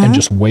and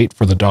just wait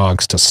for the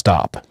dogs to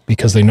stop,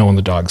 because they know when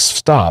the dogs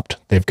stopped,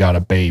 they've got a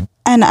bay.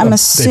 And I'm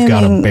assuming they've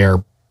got a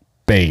bear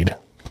bayed.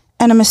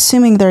 And I'm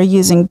assuming they're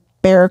using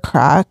bear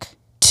crack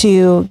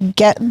to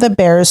get the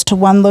bears to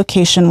one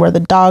location where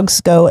the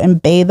dogs go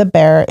and bay the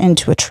bear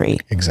into a tree.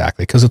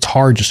 Exactly, because it's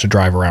hard just to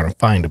drive around and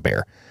find a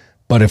bear.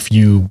 But if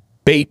you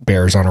bait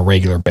bears on a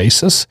regular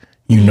basis,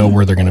 you know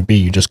where they're going to be.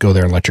 You just go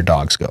there and let your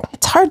dogs go.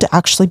 It's hard to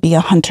actually be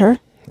a hunter.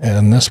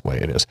 And this way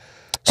it is.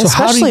 So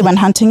especially when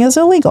hunting is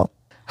illegal.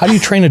 How do you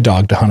train a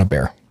dog to hunt a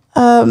bear?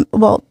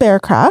 Well, bear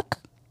crack.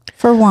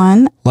 For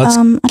one, Let's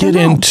I don't get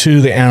know.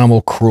 into the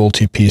animal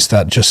cruelty piece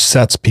that just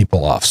sets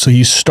people off. So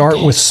you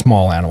start with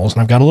small animals,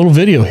 and I've got a little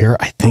video here.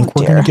 I think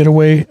we're going to get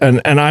away, and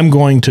I'm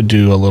going to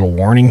do a little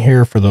warning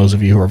here for those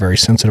of you who are very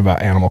sensitive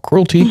about animal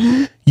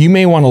cruelty. You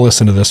may want to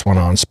listen to this one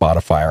on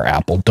Spotify or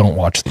Apple. Don't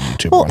watch the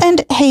YouTube one.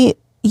 And hey,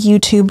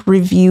 YouTube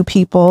review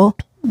people,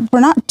 we're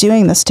not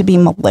doing this to be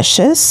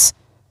malicious.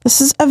 This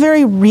is a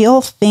very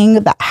real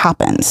thing that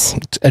happens.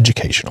 It's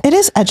educational. It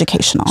is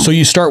educational. So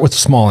you start with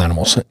small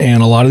animals,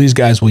 and a lot of these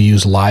guys will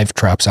use live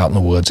traps out in the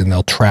woods, and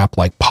they'll trap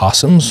like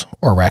possums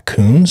or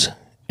raccoons,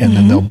 and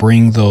then they'll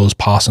bring those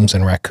possums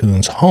and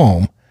raccoons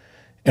home.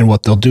 And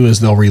what they'll do is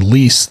they'll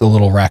release the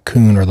little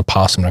raccoon or the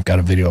possum. I've got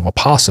a video of a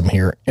possum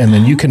here, and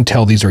then you can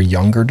tell these are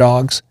younger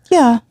dogs.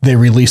 Yeah. They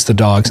release the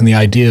dogs, and the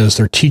idea is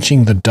they're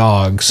teaching the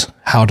dogs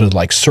how to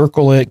like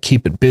circle it,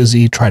 keep it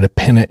busy, try to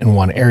pin it in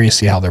one area,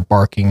 see how they're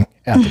barking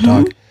at the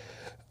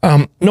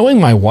dog.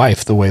 Knowing my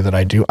wife the way that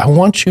I do, I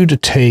want you to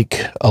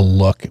take a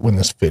look when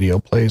this video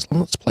plays.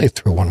 Let's play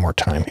through one more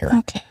time here.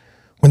 Okay.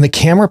 When the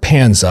camera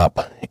pans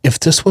up, if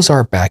this was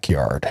our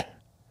backyard,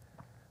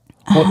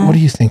 what do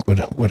you think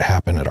would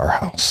happen at our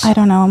house? I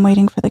don't know. I'm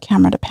waiting for the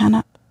camera to pan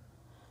up.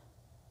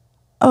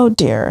 Oh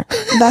dear.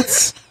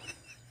 That's...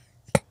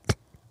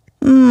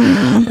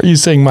 Are you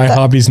saying my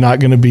hobby's not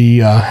going to be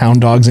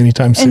hound dogs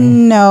anytime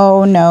soon?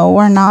 No,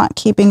 we're not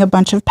keeping a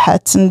bunch of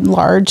pets in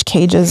large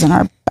cages in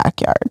our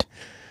backyard.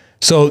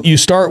 So you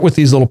start with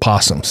these little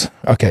possums.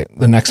 Okay,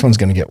 the next one's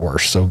going to get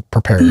worse, so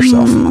prepare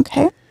yourself.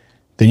 Okay.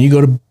 Then you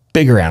go to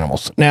bigger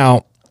animals.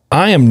 Now,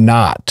 I am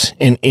not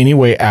in any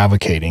way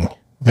advocating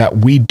that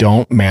we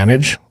don't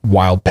manage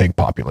wild pig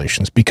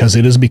populations because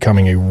it is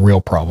becoming a real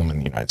problem in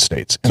the United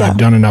States. And I've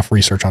done enough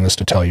research on this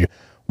to tell you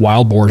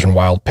wild boars and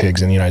wild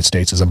pigs in the United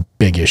States is a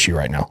big issue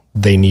right now.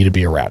 They need to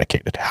be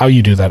eradicated. How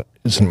you do that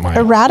isn't my...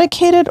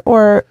 Eradicated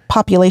or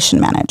population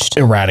managed?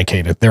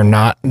 Eradicated. They're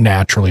not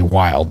naturally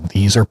wild.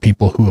 These are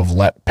people who have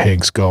let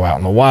pigs go out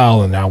in the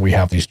wild, and now we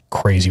have these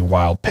crazy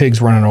wild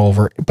pigs running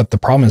over. But the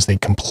problem is they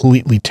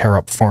completely tear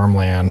up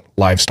farmland,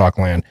 livestock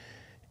land.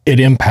 It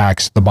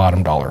impacts the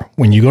bottom dollar.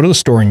 When you go to the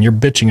store and you're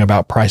bitching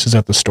about prices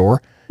at the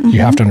store,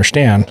 you have to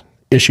understand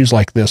issues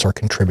like this are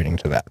contributing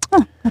to that.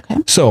 Oh, okay.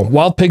 So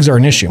wild pigs are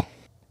an issue.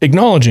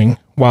 Acknowledging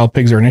wild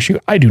pigs are an issue,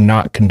 I do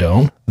not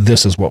condone.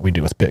 This is what we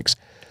do with pigs.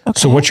 Okay.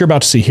 So what you're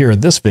about to see here in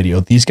this video,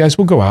 these guys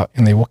will go out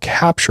and they will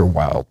capture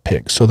wild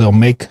pigs. So they'll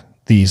make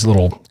these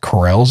little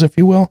corrals, if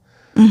you will,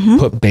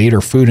 put bait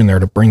or food in there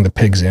to bring the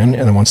pigs in.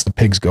 And then once the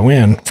pigs go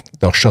in,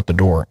 they'll shut the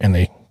door and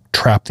they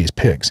trap these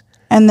pigs.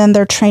 And then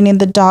they're training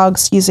the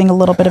dogs using a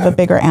little bit of a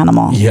bigger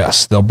animal.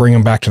 Yes, they'll bring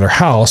them back to their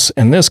house.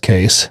 In this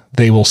case,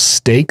 they will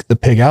stake the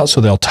pig out. So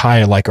they'll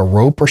tie like a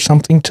rope or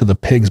something to the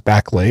pig's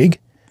back leg.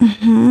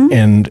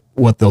 And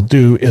what they'll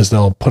do is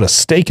they'll put a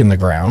stake in the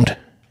ground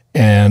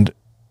and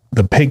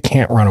the pig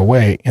can't run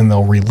away, and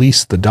they'll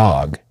release the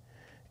dog.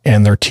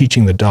 And they're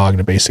teaching the dog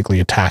to basically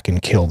attack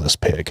and kill this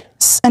pig.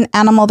 It's an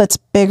animal that's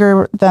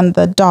bigger than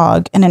the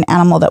dog and an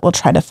animal that will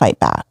try to fight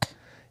back.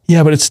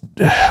 Yeah, but it's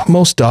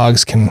most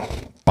dogs can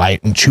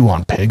bite and chew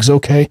on pigs,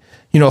 okay?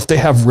 You know, if they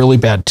have really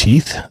bad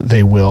teeth,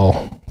 they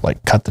will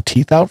like cut the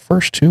teeth out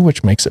first too,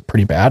 which makes it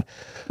pretty bad.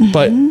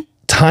 But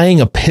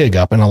tying a pig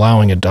up and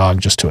allowing a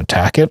dog just to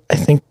attack it, I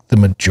think the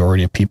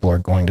majority of people are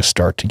going to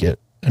start to get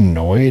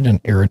annoyed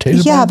and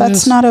irritated. Yeah,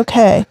 that's not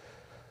okay.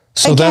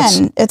 So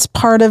again, it's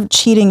part of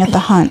cheating at the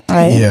hunt,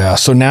 right? Yeah.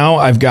 So now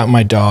I've got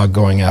my dog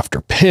going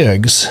after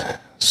pigs.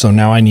 So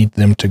now I need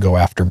them to go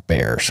after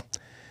bears.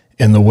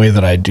 And the way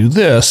that I do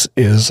this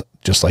is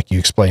just like you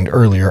explained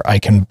earlier, I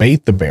can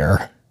bait the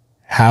bear,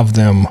 have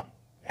them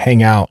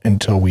hang out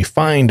until we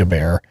find a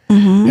bear,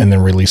 and then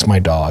release my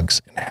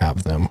dogs and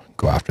have them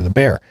go after the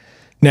bear.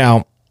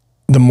 Now,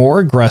 the more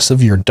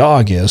aggressive your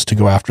dog is to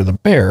go after the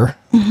bear,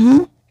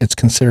 it's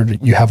considered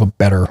you have a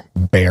better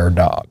bear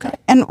dog.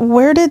 And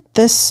where did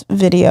this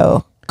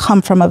video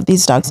come from of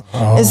these dogs?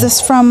 Is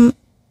this from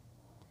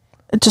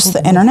just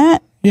the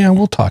internet? Yeah,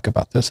 we'll talk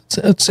about this.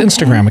 It's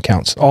Instagram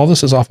accounts. All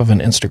this is off of an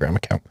Instagram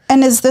account.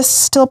 And is this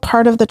still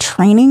part of the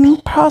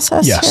training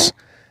process? Yes. Here?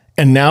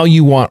 And now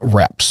you want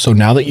reps. So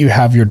now that you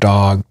have your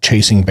dog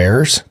chasing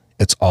bears,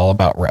 it's all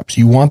about reps.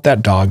 You want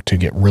that dog to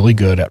get really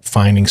good at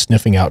finding,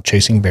 sniffing out,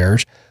 chasing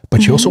bears,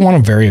 but you also want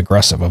them very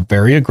aggressive. A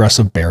very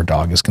aggressive bear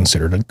dog is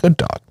considered a good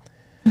dog.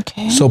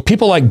 Okay. So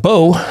people like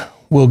Bo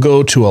will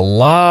go to a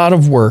lot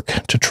of work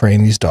to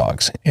train these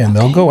dogs, and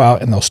they'll go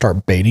out and they'll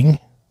start baiting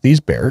these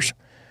bears.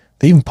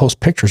 They even post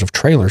pictures of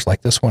trailers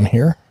like this one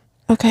here.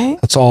 Okay.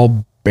 That's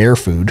all bear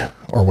food,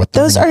 or what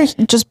those are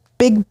just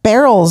big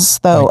barrels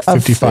though, like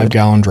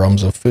 55-gallon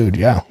drums of food.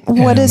 Yeah.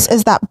 What is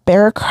that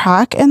bear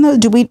crack in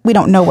the, we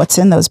don't know what's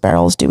in those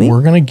barrels, do we?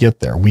 We're going to get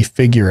there. We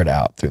figure it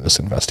out through this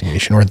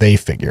investigation, or they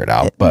figure it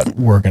out, but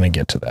we're going to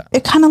get to that.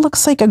 It kind of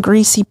looks like a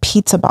greasy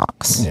pizza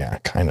box. Yeah,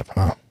 kind of,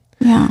 huh?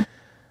 Yeah.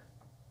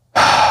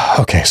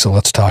 Okay, so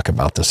let's talk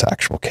about this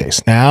actual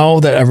case. Now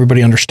that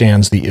everybody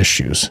understands the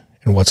issues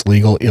and what's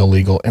legal,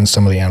 illegal, and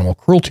some of the animal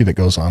cruelty that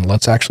goes on,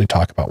 let's actually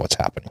talk about what's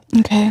happening.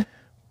 Okay.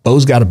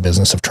 Bo's got a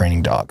business of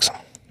training dogs.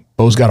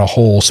 Bo's got a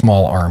whole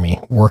small army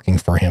working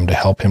for him to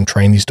help him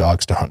train these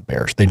dogs to hunt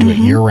bears. They do it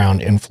year round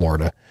in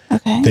Florida.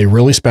 Okay. They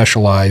really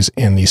specialize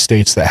in these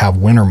states that have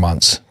winter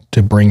months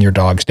to bring your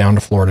dogs down to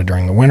Florida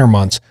during the winter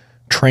months,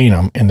 train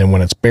them, and then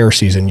when it's bear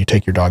season, you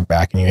take your dog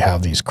back and you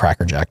have these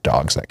crackerjack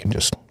dogs that can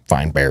just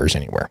find bears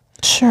anywhere.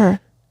 Sure.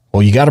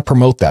 Well, you got to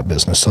promote that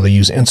business. So they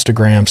use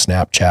Instagram,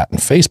 Snapchat, and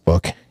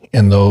Facebook.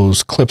 And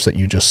those clips that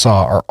you just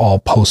saw are all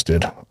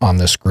posted on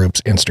this group's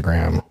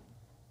Instagram,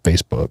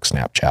 Facebook,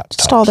 Snapchat.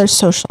 Just all their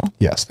social.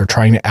 Yes, they're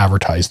trying to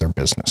advertise their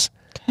business.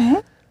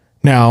 Okay.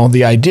 Now,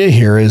 the idea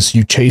here is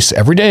you chase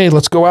every day.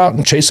 Let's go out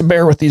and chase a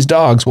bear with these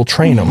dogs. We'll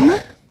train them.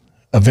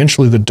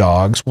 Eventually, the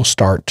dogs will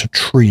start to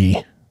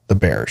tree the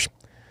bears.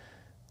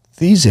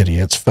 These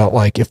idiots felt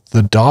like if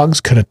the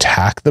dogs could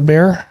attack the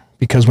bear,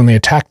 because when they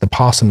attacked the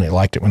possum, they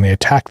liked it. When they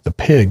attacked the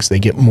pigs, they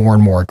get more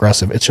and more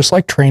aggressive. It's just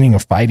like training a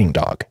fighting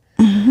dog.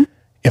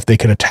 If they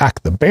could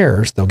attack the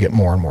bears, they'll get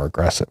more and more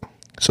aggressive.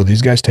 So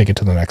these guys take it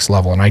to the next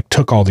level. And I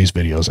took all these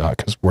videos out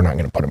because we're not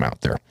going to put them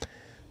out there.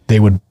 They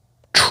would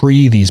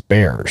tree these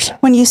bears.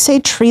 When you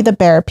say tree the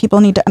bear, people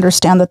need to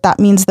understand that that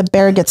means the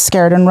bear gets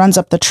scared and runs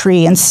up the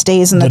tree and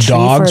stays in the tree for as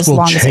long as it can. The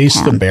dogs will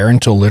chase the bear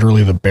until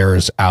literally the bear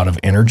is out of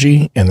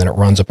energy, and then it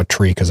runs up a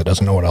tree because it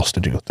doesn't know what else to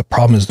do. The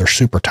problem is they're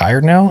super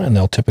tired now, and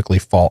they'll typically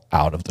fall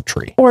out of the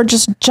tree. Or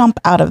just jump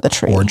out of the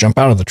tree. Or jump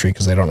out of the tree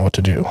because they don't know what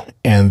to do.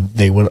 And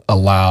they would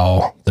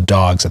allow the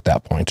dogs at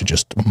that point to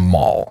just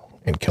maul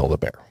and kill the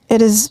bear.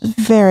 It is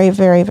very,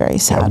 very, very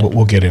sad. Yeah,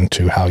 we'll get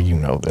into how you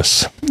know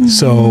this.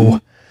 So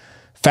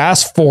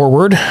fast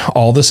forward,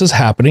 all this is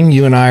happening.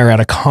 You and I are at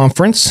a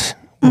conference.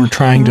 We're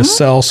trying to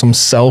sell some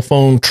cell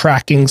phone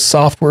tracking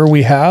software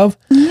we have.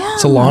 Yeah.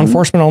 It's a law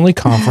enforcement only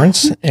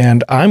conference,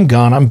 and I'm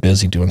gone. I'm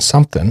busy doing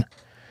something.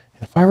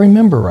 If I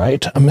remember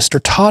right, a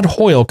Mr. Todd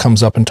Hoyle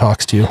comes up and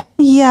talks to you.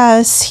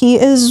 Yes, he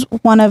is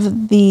one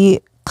of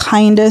the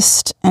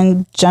kindest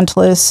and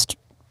gentlest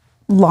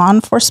law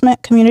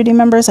enforcement community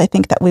members I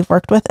think that we've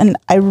worked with. And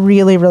I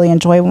really, really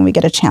enjoy when we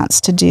get a chance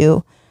to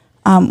do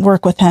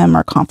work with him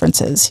or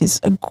conferences.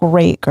 He's a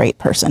great, great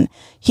person.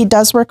 He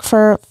does work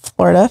for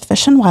Florida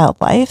Fish and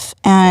Wildlife,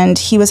 and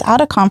he was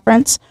at a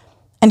conference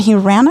and he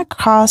ran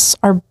across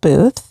our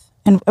booth,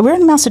 and we're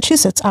in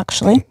Massachusetts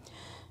actually.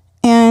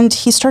 And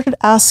he started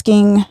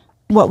asking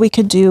what we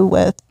could do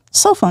with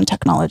cell phone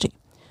technology.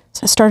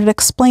 So I started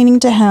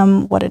explaining to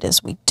him what it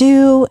is we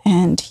do,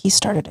 and he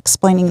started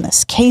explaining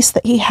this case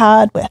that he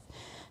had with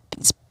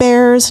these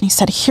bears, and he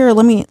said, "Here,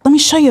 let me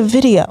show you a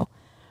video."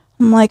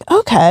 I'm like,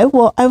 okay,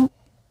 well, I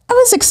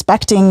was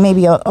expecting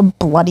maybe a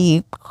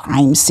bloody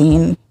crime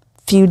scene,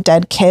 few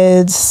dead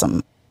kids,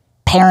 some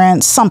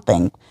parents,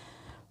 something.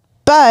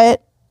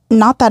 But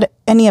not that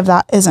any of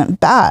that isn't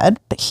bad,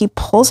 but he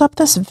pulls up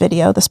this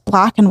video, this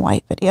black and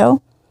white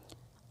video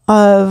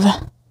of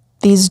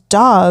these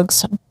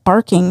dogs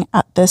barking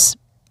at this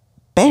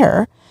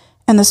bear,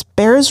 and this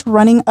bear is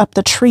running up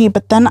the tree,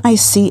 but then I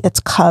see its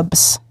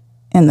cubs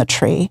in the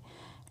tree.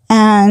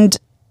 And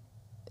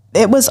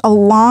it was a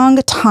long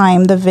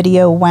time the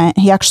video went.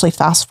 He actually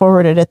fast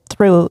forwarded it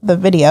through the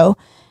video,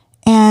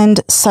 and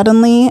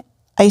suddenly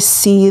I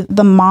see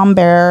the mom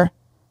bear,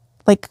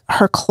 like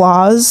her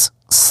claws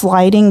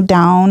sliding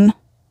down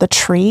the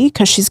tree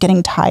because she's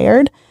getting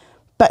tired,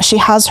 but she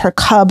has her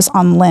cubs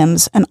on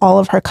limbs, and all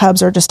of her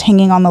cubs are just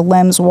hanging on the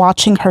limbs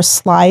watching her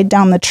slide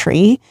down the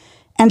tree.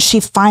 And she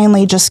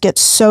finally just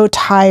gets so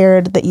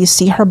tired that you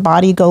see her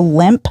body go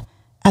limp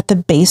at the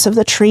base of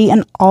the tree,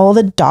 and all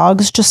the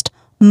dogs just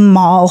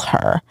maul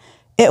her.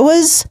 It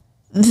was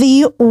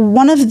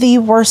one of the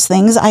worst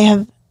things I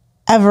have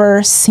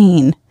ever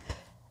seen.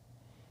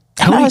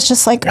 And I was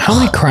just like, how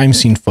many crime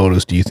scene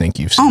photos do you think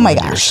you've seen? Oh my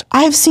gosh,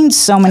 I've seen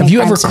so many. Have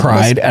you ever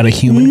cried at a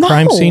human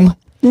crime scene?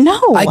 No.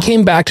 I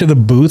came back to the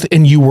booth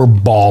and you were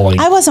bawling.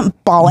 I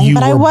wasn't bawling,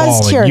 but I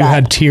was teared up. You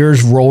had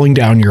tears rolling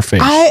down your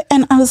face. I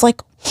was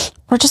like,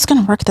 we're just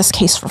going to work this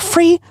case for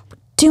free. We're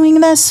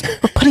doing this.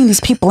 We're putting these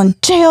people in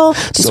jail.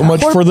 So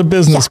much for the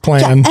business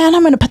plan. Yeah, and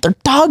I'm going to put their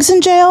dogs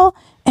in jail.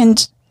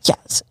 And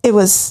yes, it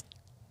was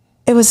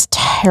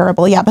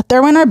terrible. Yeah, but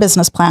they're in our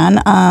business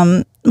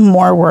plan.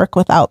 More work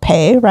without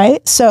pay,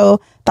 right?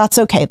 So that's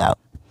okay though.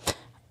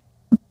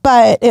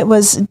 But it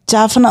was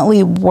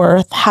definitely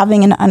worth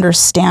having an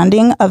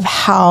understanding of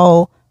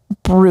how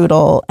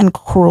brutal and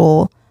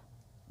cruel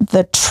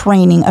the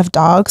training of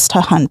dogs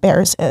to hunt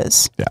bears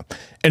is. Yeah.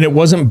 And it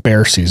wasn't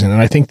bear season.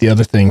 And I think the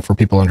other thing for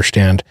people to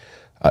understand,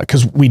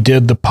 because we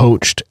did the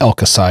poached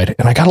elk aside,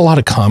 and I got a lot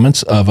of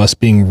comments of us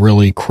being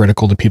really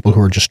critical to people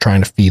who are just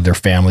trying to feed their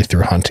family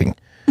through hunting.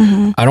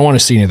 I don't want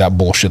to see any of that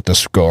bullshit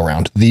this go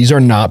around. These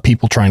are not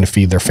people trying to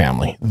feed their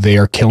family. They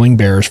are killing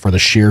bears for the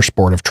sheer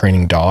sport of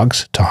training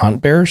dogs to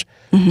hunt bears.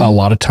 A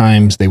lot of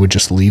times they would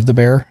just leave the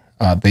bear.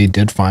 They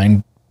did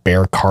find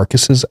bear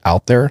carcasses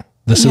out there.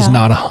 This is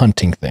not a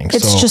hunting thing.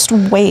 It's just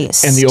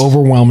waste. And the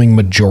overwhelming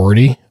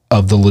majority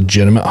of the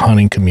legitimate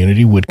hunting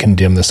community would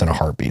condemn this in a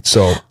heartbeat.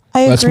 So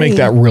Let's make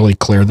that really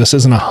clear. This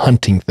isn't a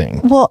hunting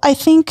thing. Well, I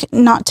think,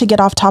 not to get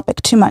off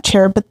topic too much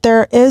here, but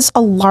there is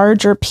a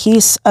larger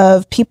piece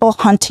of people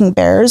hunting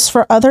bears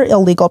for other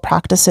illegal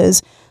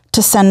practices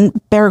to send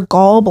bear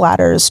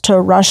gallbladders to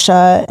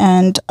Russia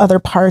and other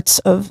parts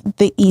of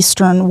the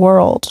Eastern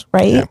world,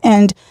 right? Yeah.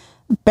 And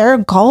bear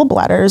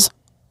gallbladders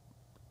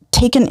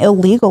taken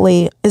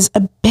illegally is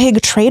a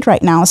big trade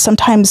right now.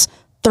 Sometimes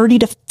 $30,000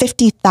 to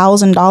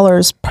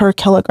 $50,000 per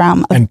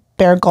kilogram of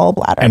bear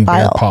gallbladder and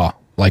bile. Bear paw.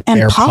 Like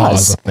bear paw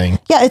is a thing.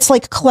 Yeah, it's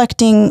like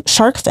collecting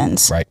shark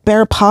fins. Right.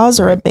 Bear paws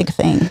are a big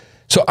thing.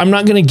 So I'm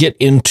not going to get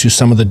into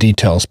some of the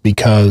details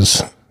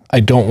because I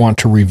don't want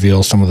to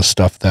reveal some of the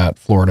stuff that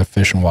Florida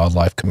Fish and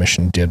Wildlife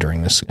Commission did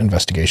during this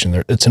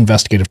investigation. It's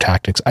investigative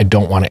tactics. I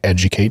don't want to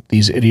educate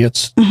these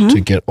idiots to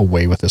get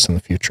away with this in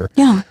the future.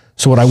 Yeah.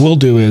 So what I will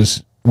do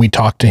is we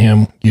talked to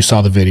him. You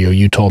saw the video.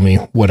 You told me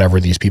whatever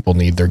these people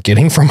need, they're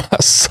getting from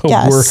us. So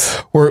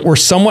yes. we're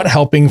somewhat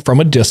helping from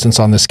a distance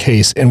on this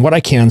case. And what I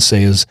can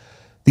say is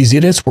these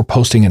idiots were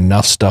posting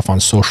enough stuff on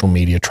social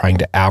media trying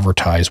to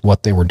advertise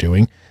what they were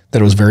doing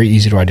that it was very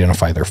easy to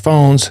identify their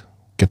phones,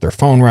 get their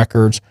phone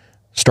records,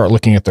 start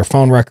looking at their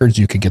phone records.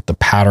 You could get the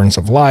patterns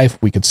of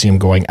life. We could see them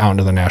going out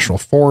into the national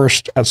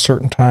forest at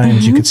certain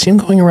times. You could see them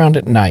going around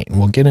at night, and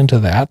we'll get into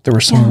that. There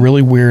was some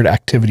really weird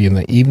activity in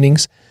the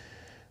evenings.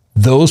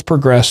 Those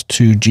progressed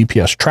to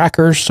GPS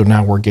trackers. So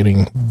now we're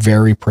getting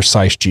very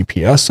precise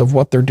GPS of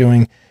what they're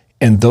doing.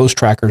 And those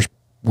trackers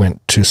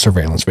went to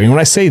surveillance video. When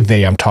I say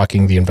they, I'm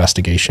talking the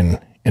investigation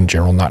in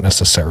general, not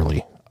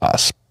necessarily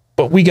us.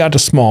 But we got a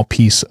small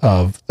piece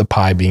of the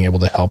pie being able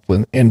to help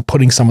in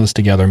putting some of this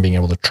together and being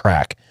able to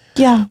track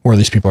where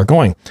these people are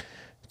going.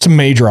 It's a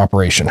major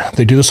operation.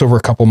 They do this over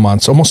a couple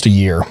months, almost a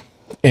year.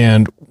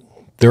 And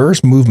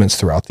there's movements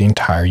throughout the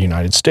entire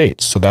United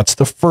States. So that's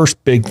the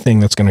first big thing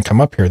that's going to come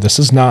up here. This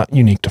is not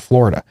unique to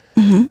Florida.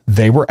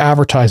 They were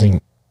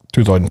advertising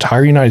through the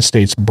entire United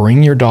States,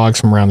 bring your dogs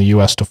from around the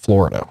U.S. to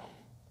Florida.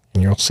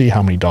 And you'll see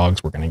how many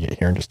dogs we're going to get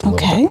here in just a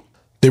little bit.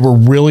 They were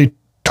really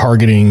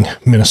targeting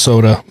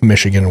Minnesota,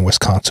 Michigan, and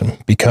Wisconsin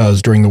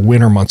because during the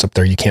winter months up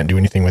there, you can't do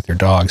anything with your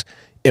dogs.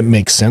 It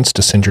makes sense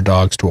to send your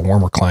dogs to a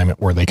warmer climate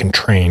where they can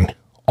train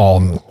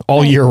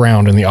all year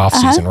round in the off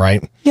season,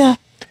 right? Yeah.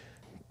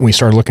 When we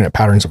started looking at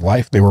patterns of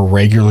life, they were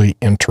regularly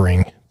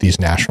entering these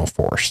national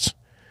forests.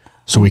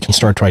 So we can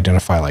start to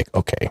identify like,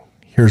 okay,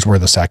 here's where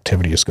this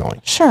activity is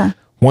going. Sure.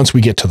 Once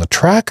we get to the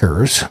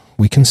trackers,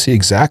 we can see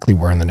exactly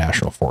where in the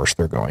national forest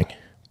they're going.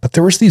 But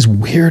there was these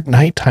weird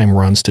nighttime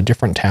runs to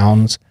different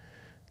towns.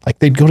 Like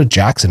they'd go to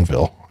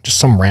Jacksonville, just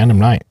some random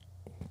night,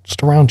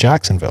 just around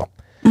Jacksonville.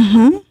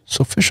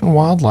 So Fish and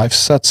Wildlife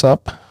sets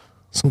up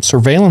some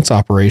surveillance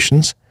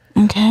operations.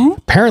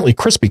 Apparently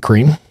Krispy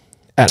Kreme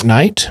at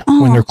night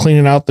when they're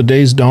cleaning out the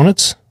day's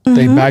donuts,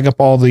 they bag up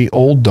all the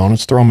old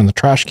donuts, throw them in the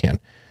trash can.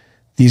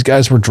 These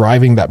guys were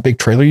driving that big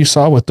trailer you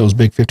saw with those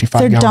big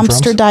 55-gallon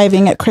drums. They're dumpster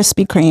diving at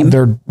Krispy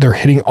Kreme. They're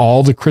hitting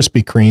all the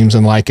Krispy Kremes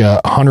in like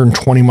a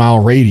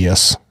 120-mile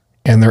radius,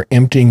 and they're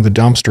emptying the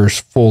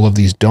dumpsters full of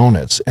these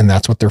donuts, and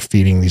that's what they're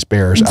feeding these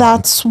bears.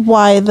 That's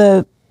why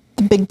the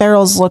big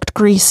barrels looked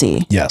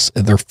greasy. Yes,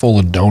 they're full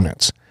of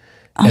donuts.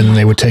 And then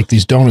they would take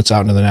these donuts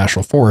out into the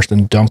national forest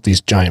and dump these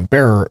giant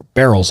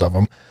barrels of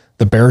them.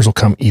 The bears will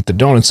come eat the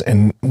donuts,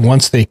 and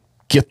once they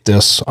get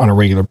this on a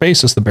regular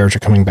basis, the bears are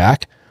coming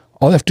back.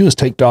 All they have to do is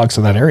take dogs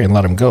to that area and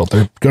let them go.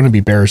 They're going to be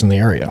bears in the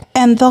area.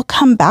 And they'll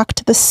come back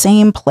to the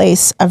same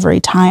place every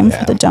time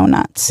for the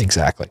donuts.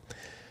 Exactly.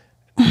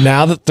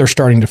 Now that they're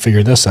starting to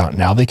figure this out,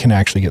 now they can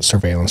actually get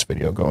surveillance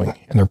video going.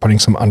 And they're putting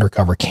some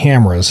undercover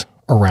cameras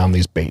around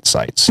these bait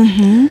sites.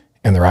 And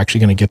they're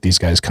actually going to get these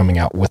guys coming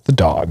out with the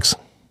dogs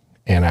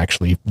and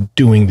actually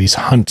doing these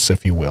hunts,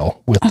 if you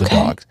will, with the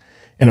dogs.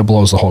 And it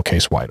blows the whole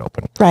case wide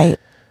open. Right.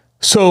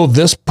 So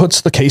this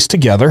puts the case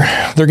together.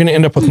 They're going to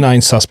end up with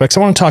 9 suspects.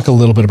 I want to talk a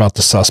little bit about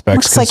the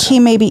suspects. Looks like he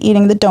may be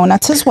eating the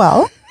donuts as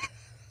well.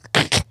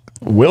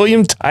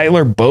 William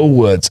Tyler Bo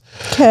Woods.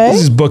 Okay. This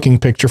is his booking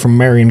picture from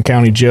Marion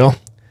County Jail.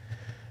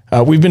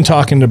 We've been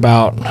talking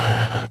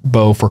about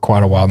Bo for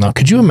quite a while now.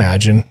 Could you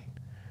imagine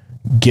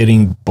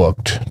getting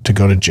booked to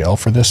go to jail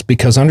for this?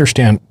 Because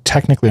understand,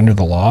 technically under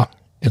the law,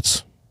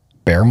 it's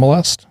bear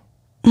molest.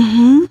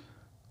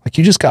 Like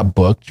you just got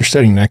booked. You're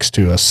sitting next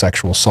to a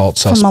sexual assault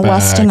suspect, for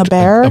molesting a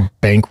bear, a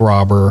bank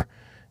robber,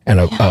 and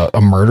a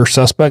murder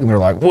suspect. And they're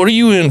like, what are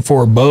you in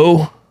for,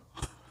 Bo?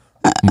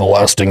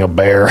 Molesting a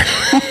bear.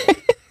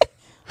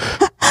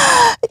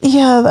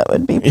 Yeah, that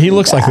would be He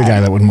looks like the guy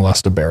that would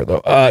molest a bear,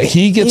 though.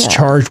 He gets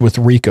charged with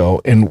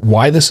RICO, and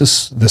why this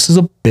is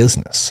a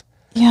business.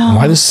 And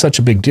why this is such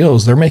a big deal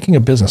is they're making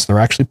a business. They're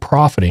actually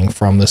profiting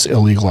from this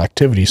illegal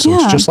activity. So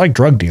it's just like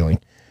drug dealing.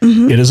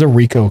 It is a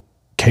RICO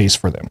case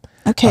for them.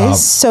 Okay,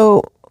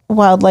 so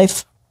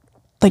wildlife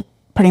like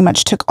pretty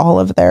much took all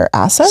of their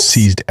assets?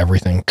 Seized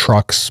everything.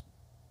 Trucks,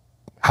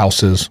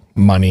 houses,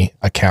 money,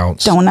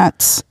 accounts.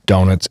 Donuts,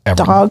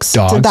 everything. Dogs.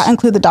 Did that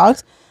include the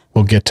dogs?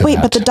 We'll get to that. Wait,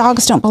 but the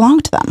dogs don't belong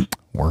to them.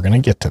 We're going to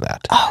get to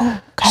that.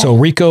 Oh, okay. So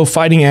RICO,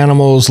 fighting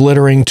animals,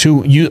 littering,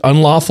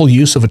 unlawful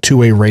use of a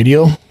two-way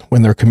radio,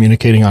 when they're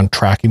communicating on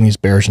tracking these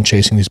bears and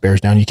chasing these bears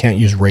down. You can't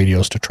use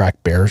radios to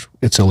track bears.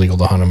 It's illegal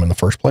to hunt them in the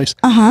first place.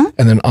 And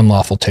then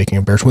unlawful taking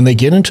of bears. When they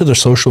get into the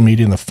social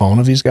media and the phone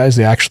of these guys,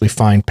 they actually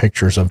find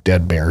pictures of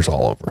dead bears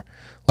all over.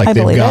 Like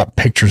they've got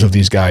pictures of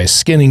these guys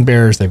skinning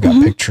bears. They've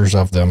got pictures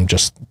of them,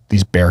 just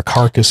these bear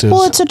carcasses.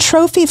 Well, it's a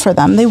trophy for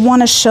them. They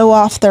want to show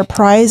off their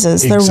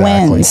prizes, their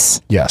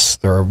wins. Yes.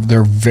 They're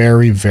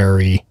very,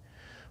 very,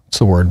 what's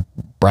the word,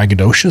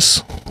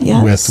 braggadocious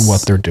with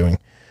what they're doing.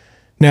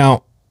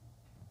 Now,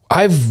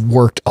 I've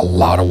worked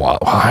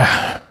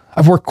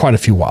I've worked quite a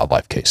few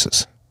wildlife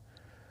cases.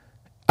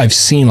 I've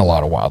seen a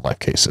lot of wildlife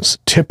cases.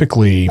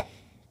 Typically,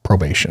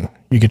 probation.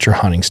 You get your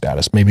hunting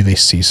status. Maybe they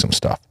see some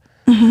stuff.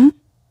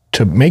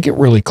 To make it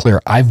really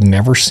clear, I've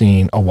never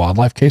seen a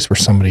wildlife case where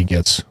somebody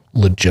gets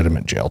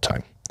legitimate jail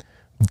time.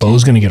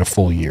 Bo's going to get a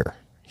full year.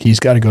 He's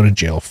got to go to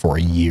jail for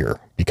a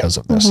year because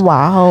of this.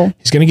 Wow.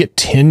 He's going to get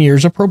 10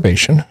 years of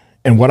probation.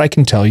 And what I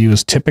can tell you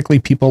is typically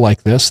people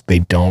like this, they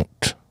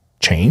don't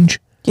change.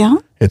 Yeah.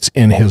 It's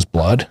in his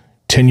blood.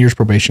 10 years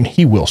probation,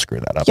 he will screw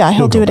that up. Yeah,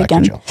 he'll do it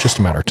again. It's just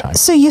a matter of time.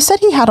 So you said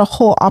he had a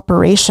whole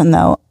operation,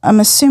 though. I'm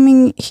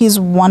assuming he's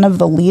one of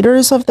the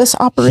leaders of this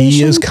operation?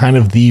 He is kind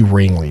of the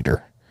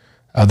ringleader.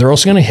 They're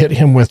also going to hit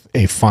him with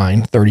a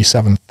fine,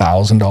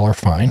 $37,000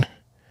 fine.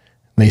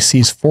 They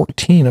seize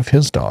 14 of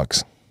his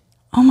dogs.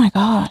 Oh my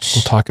gosh.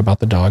 We'll talk about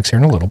the dogs here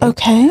in a little bit.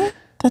 Okay.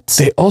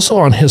 They also,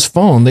 on his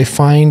phone, they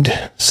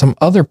find some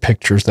other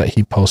pictures that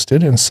he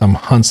posted and some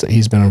hunts that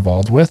he's been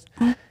involved with.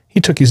 He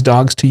took his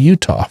dogs to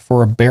Utah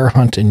for a bear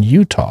hunt in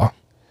Utah,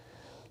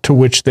 to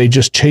which they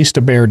just chased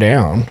a bear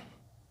down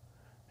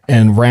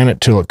and ran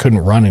it till it couldn't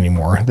run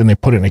anymore. Then they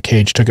put it in a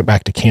cage, took it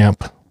back to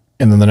camp,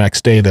 and then the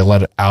next day they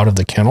let it out of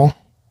the kennel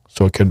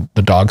so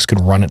the dogs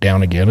could run it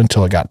down again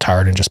until it got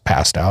tired and just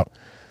passed out.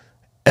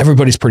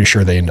 Everybody's pretty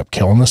sure they ended up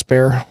killing this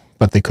bear,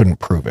 but they couldn't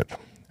prove it.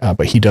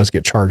 But he does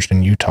get charged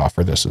in Utah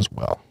for this as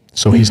well.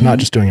 So he's not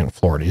just doing it in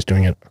Florida, he's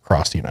doing it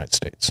across the United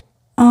States.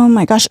 Oh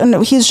my gosh.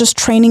 And he's just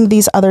training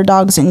these other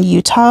dogs in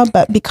Utah,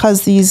 but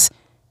because these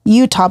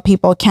Utah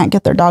people can't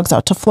get their dogs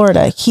out to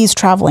Florida, he's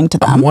traveling to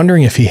them. I'm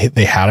wondering if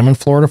they had him in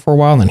Florida for a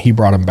while and then he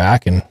brought him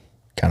back and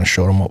kind of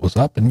showed him what was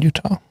up in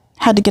Utah.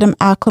 Had to get him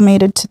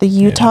acclimated to the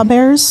Utah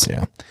Bears.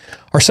 Yeah.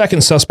 Our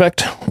second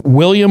suspect,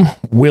 Willie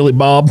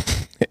Bob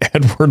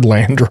Edward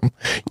Landrum.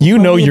 You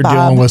know you're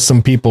dealing with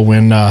some people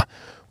when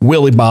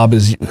Willie Bob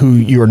is who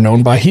you are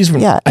known by. He's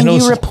and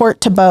you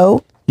report to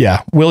Bo.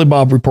 Yeah, Willie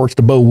Bob reports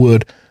to Bo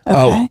Wood.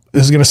 Okay.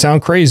 This is going to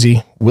sound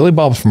crazy. Willie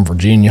Bob's from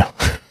Virginia.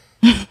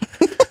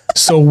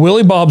 So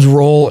Willie Bob's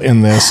role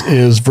in this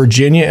is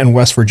Virginia and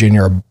West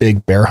Virginia are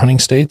big bear hunting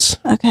states.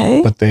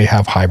 Okay. But they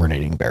have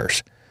hibernating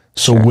bears.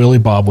 So Willie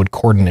Bob would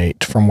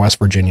coordinate from West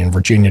Virginia and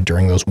Virginia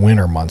during those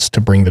winter months to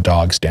bring the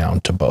dogs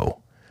down to Bo.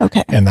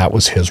 Okay. And that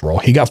was his role.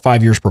 He got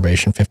 5 years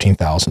probation,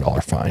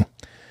 $15,000 fine.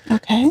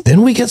 Okay.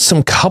 Then we get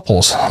some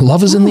couples.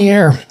 Love is in the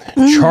air.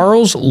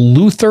 Charles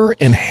Luther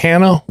and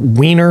Hannah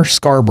Weiner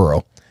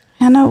Scarborough.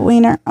 Hannah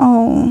Weiner.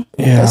 Oh,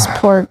 this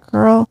poor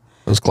girl.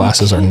 Those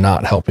glasses are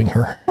not helping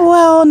her.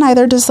 Well,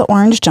 neither does the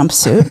orange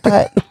jumpsuit,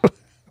 but...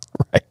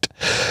 Right.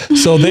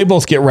 So they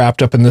both get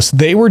wrapped up in this.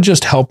 They were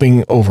just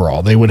helping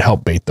overall. They would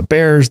help bait the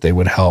bears. They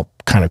would help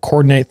kind of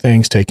coordinate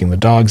things, taking the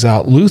dogs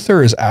out.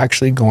 Luther is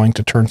actually going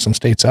to turn some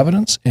state's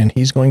evidence, and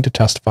he's going to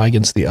testify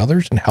against the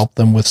others and help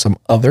them with some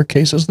other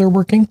cases they're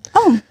working.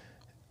 Oh.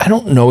 I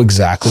don't know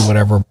exactly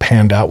whatever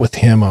panned out with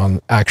him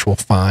on actual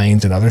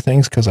fines and other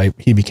things because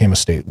he became a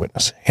state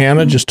witness.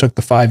 Hannah just took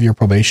the 5-year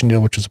probation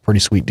deal, which is a pretty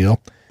sweet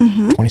deal.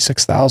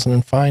 $26,000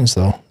 in fines,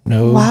 though.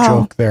 No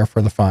joke there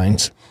for the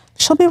fines.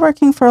 She'll be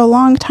working for a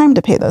long time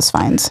to pay those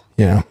fines.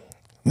 Yeah.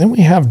 Then we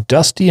have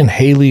Dusty and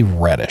Haley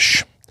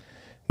Reddish.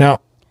 Now,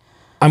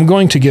 I'm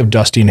going to give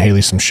Dusty and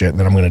Haley some shit, and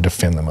then I'm going to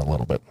defend them a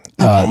little bit.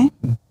 Okay.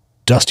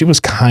 Dusty was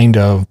kind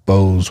of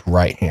Bo's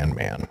right-hand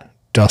man.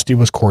 Dusty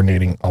was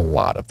coordinating a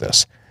lot of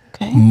this.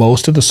 Okay.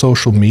 Most of the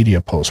social media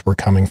posts were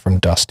coming from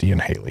Dusty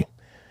and Haley.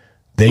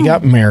 They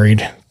got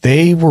married.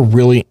 They were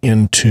really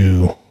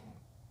into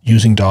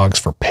using dogs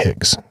for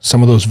pigs.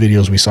 Some of those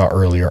videos we saw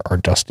earlier are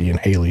Dusty and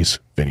Haley's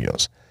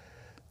videos.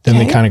 Then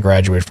they kind of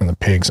graduated from the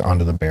pigs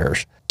onto the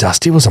bears.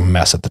 Dusty was a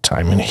mess at the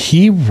time, and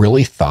he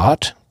really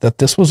thought that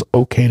this was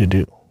okay to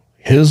do.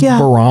 His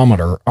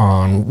barometer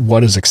on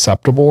what is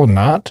acceptable and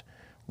not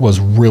was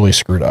really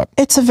screwed up.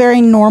 It's a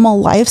very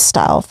normal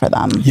lifestyle for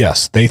them.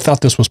 Yes, they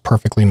thought this was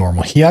perfectly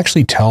normal. He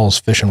actually tells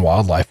Fish and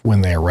Wildlife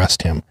when they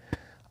arrest him,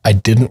 I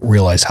didn't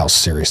realize how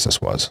serious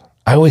this was.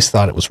 I always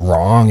thought it was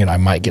wrong and I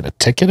might get a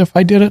ticket if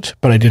I did it,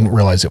 but I didn't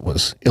realize it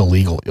was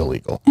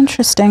illegal.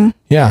 Interesting.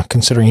 Yeah,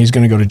 considering he's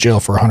going to go to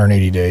jail for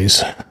 180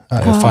 days,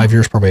 5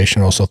 years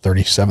probation, also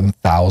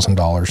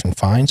 $37,000 in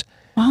fines.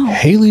 Wow.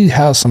 Haley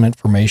has some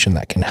information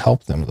that can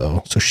help them,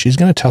 though, so she's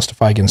going to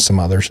testify against some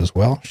others as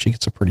well. She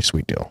gets a pretty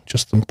sweet deal,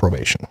 just some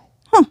probation.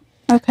 Huh.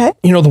 Okay.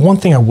 You know, the one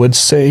thing I would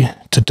say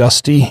to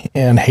Dusty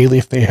and Haley,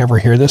 if they ever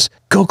hear this,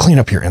 go clean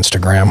up your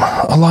Instagram.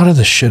 A lot of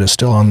this shit is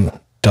still on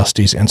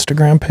Dusty's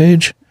Instagram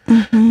page.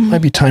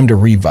 Might be time to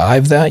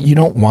revive that. You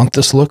don't want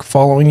this look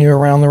following you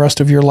around the rest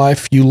of your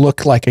life. You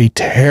look like a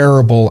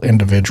terrible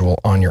individual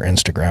on your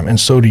Instagram. And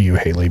so do you,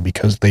 Haley,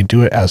 because they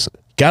do it as,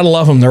 gotta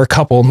love them. They're a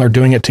couple and they're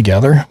doing it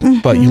together.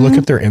 But you look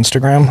at their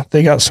Instagram,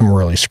 they got some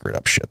really screwed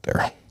up shit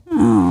there.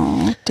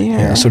 Oh, dear.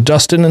 Yeah, so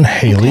Dustin and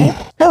Haley. Okay.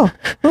 Oh,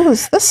 who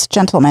is this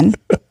gentleman?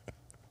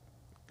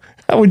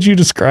 How would you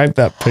describe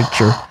that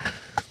picture?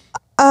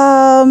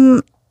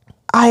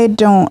 I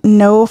don't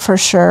know for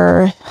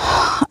sure.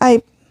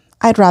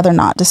 I'd rather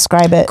not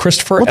describe it.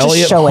 Christopher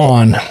Elliott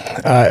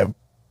Hahn.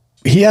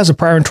 He has a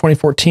prior in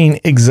 2014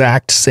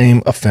 exact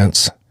same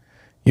offense,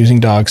 using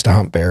dogs to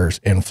hunt bears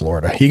in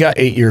Florida. He got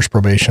 8 years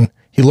probation.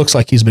 He looks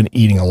like he's been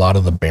eating a lot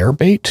of the bear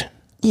bait.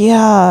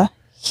 Yeah,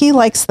 he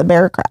likes the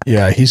bear crap.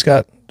 Yeah, he's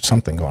got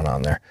something going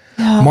on there.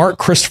 Yeah. Mark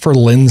Christopher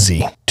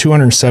Lindsay,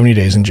 270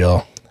 days in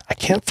jail. I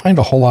can't find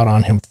a whole lot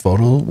on him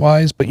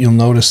photo-wise, but you'll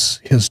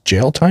notice his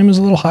jail time is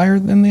a little higher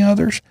than the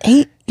others. 8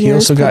 years He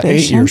also got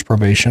 8 years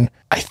probation.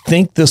 I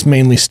think this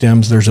mainly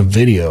stems, there's a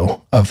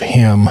video of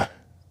him.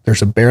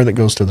 There's a bear that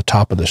goes to the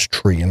top of this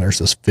tree, and there's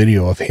this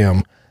video of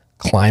him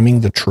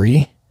climbing the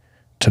tree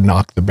to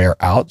knock the bear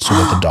out so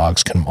that the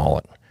dogs can maul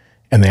it.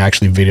 And they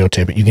actually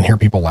videotape it. You can hear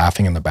people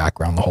laughing in the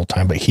background the whole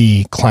time, but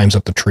he climbs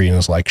up the tree and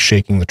is like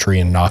shaking the tree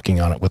and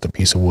knocking on it with a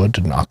piece of wood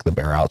to knock the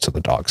bear out so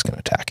the dogs can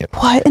attack it.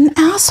 What an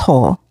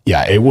asshole.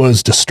 Yeah, it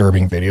was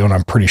disturbing video, and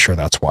I'm pretty sure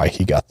that's why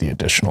he got the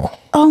additional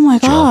Oh my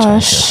jail time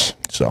gosh. here.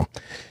 So,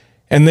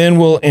 and then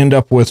we'll end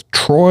up with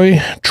Troy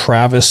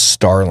Travis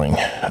Starling.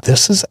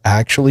 This is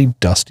actually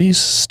Dusty's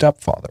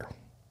stepfather.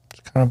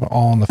 It's kind of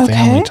all in the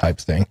family type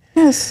thing.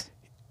 Yes.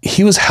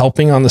 He was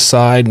helping on the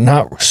side,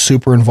 not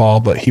super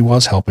involved, but he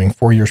was helping.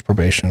 4 years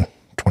probation,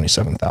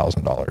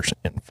 $27,000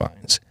 in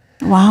fines.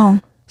 Wow.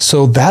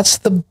 So that's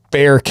the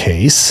bear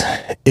case.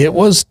 It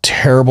was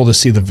terrible to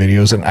see the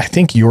videos. And I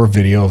think your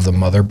video of the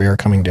mother bear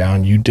coming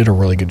down, you did a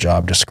really good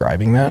job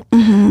describing that.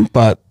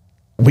 But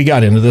we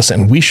got into this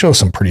and we show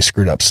some pretty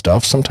screwed up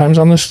stuff sometimes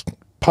on this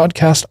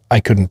podcast.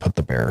 I couldn't put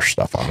the bear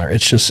stuff on there.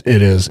 It's just,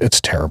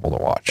 it's terrible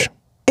to watch.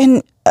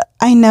 And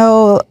I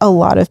know a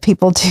lot of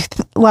people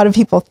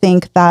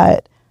think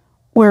that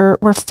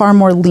we're far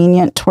more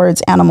lenient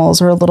towards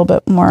animals or a little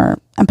bit more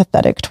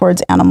empathetic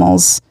towards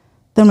animals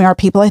than we are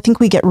people. I think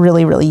we get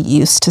really, really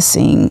used to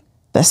seeing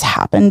this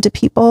happen to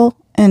people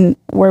and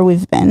where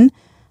we've been.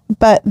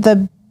 But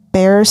the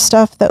bear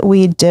stuff that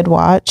we did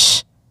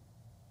watch,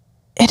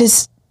 it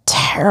is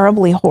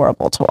terribly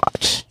horrible to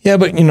watch. Yeah,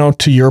 but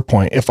to your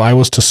point, if I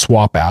was to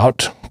swap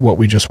out what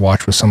we just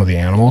watched with some of the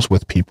animals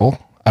with people,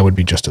 I would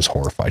be just as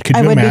horrified.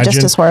 I would be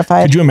just as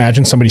horrified. Could you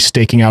imagine somebody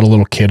staking out a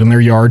little kid in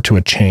their yard to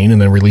a chain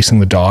and then releasing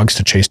the dogs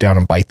to chase down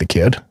and bite the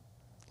kid?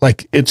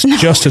 Like, it's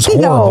just as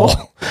horrible.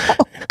 No.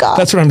 Oh, God.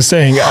 That's what I'm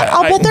saying.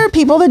 I'll bet there are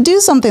people that do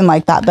something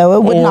like that, though.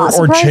 It would not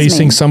surprise me. Or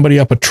chasing somebody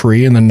up a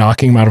tree and then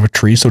knocking them out of a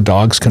tree so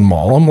dogs can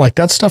maul them. Like,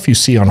 that's stuff you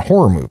see on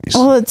horror movies.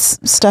 Well, it's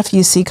stuff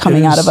you see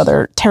coming out of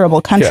other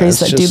terrible countries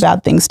that do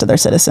bad things to their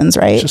citizens,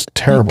 right? Just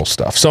terrible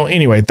stuff. So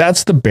anyway,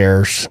 that's the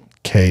bears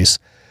case.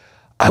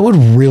 I would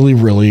really,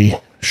 really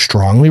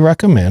strongly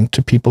recommend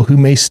to people who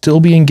may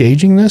still be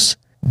engaging this,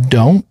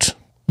 don't.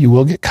 You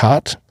will get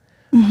caught.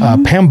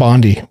 Pam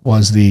Bondi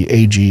was the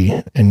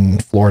AG in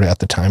Florida at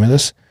the time of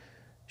this.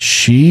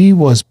 She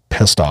was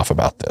pissed off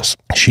about this.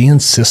 She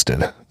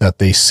insisted that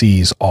they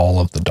seize all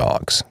of the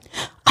dogs.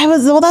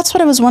 That's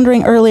what I was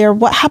wondering earlier.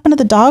 What happened to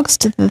the dogs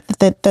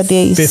that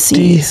they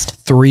seized?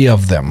 53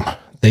 of them.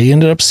 They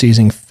ended up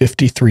seizing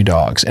 53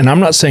 dogs. And I'm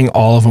not saying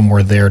all of them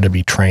were there to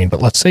be trained,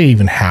 but let's say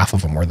even half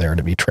of them were there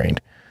to be trained.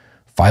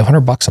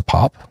 $500 a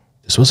pop.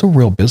 This was a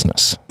real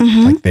business.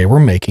 Like, they were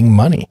making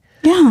money.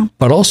 Yeah.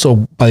 But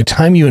also, by the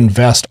time you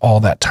invest all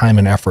that time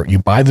and effort, you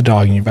buy the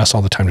dog and you invest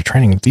all the time to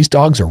training, these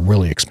dogs are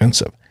really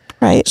expensive.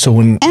 Right.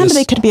 So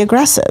they could be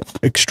aggressive.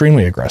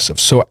 Extremely aggressive.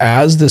 So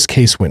as this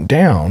case went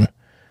down,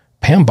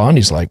 Pam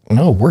Bondi's like,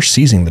 no, we're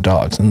seizing the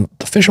dogs. And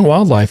the Fish and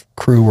Wildlife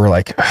crew were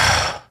like,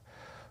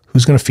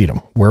 who's going to feed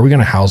them? Where are we going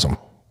to house them?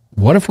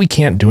 What if we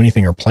can't do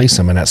anything or place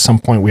them, and at some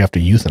point we have to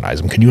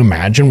euthanize them? Can you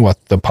imagine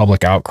what the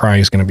public outcry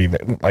is going to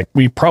be? Like,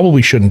 we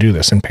probably shouldn't do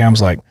this. And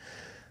Pam's like,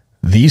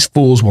 these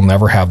fools will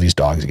never have these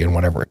dogs again,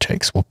 whatever it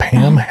takes. Well,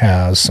 Pam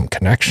has some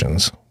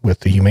connections with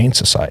the Humane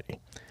Society.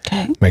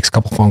 Okay. Makes a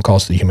couple phone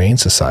calls to the Humane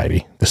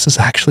Society. This is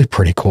actually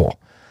pretty cool.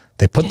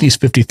 They put these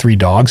 53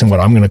 dogs in what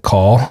I'm going to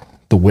call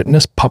the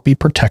Witness Puppy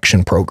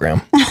Protection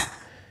Program.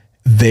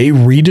 They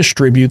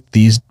redistribute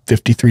these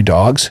 53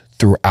 dogs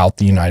throughout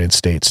the United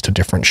States to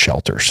different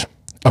shelters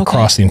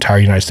across the entire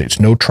United States.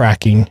 No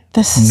tracking,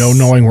 no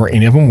knowing where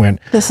any of them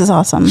went. This is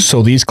awesome.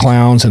 So these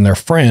clowns and their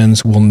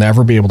friends will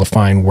never be able to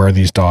find where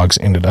these dogs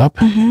ended up.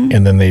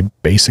 And then they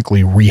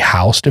basically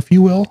rehoused, if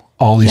you will,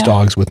 all these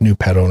dogs with new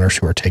pet owners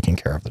who are taking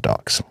care of the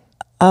dogs.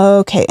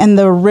 Okay. And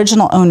the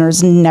original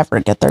owners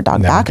never get their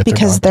dog back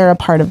because they're a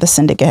part of the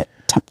syndicate,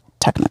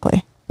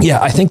 technically. Yeah,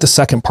 I think the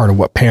second part of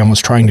what Pam was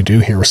trying to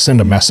do here was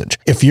send a message.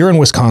 If you're in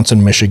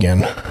Wisconsin,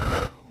 Michigan,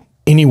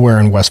 anywhere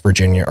in West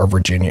Virginia or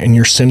Virginia, and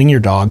you're sending your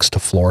dogs to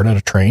Florida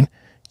to train,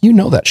 you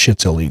know that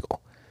shit's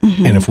illegal.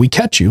 And if we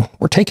catch you,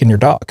 we're taking your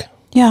dog.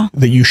 Yeah.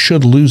 That you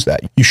should lose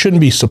that. You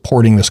shouldn't be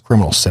supporting this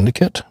criminal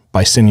syndicate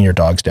by sending your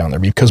dogs down there,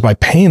 because by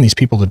paying these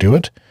people to do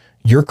it,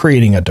 you're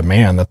creating a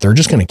demand that they're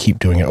just going to keep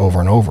doing it over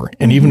and over.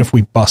 And even if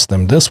we bust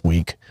them this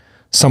week,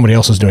 somebody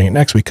else is doing it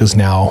next week, because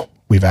now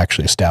we've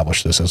actually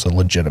established this as a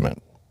legitimate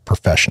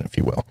profession, if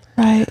you will.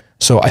 Right.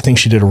 So I think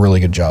she did a really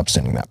good job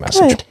sending that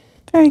message. Good.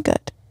 Very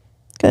good.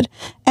 Good.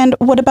 And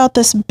what about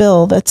this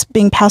bill that's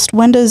being passed?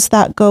 When does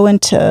that go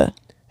into?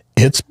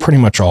 It's pretty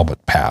much all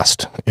but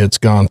passed. It's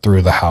gone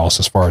through the House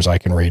as far as I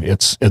can read.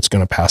 It's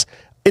going to pass.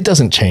 It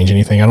doesn't change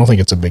anything. I don't think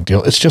it's a big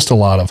deal. It's just a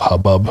lot of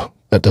hubbub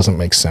that doesn't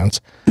make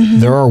sense.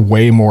 There are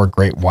way more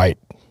great white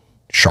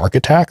shark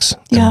attacks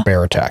than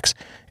bear attacks.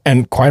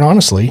 And quite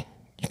honestly,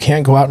 you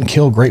can't go out and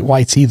kill great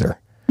whites either.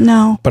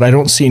 No. But I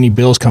don't see any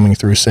bills coming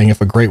through saying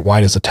if a great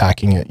white is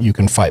attacking it, you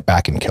can fight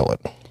back and kill it.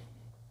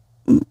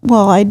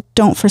 Well, I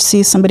don't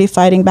foresee somebody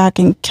fighting back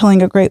and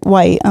killing a great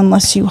white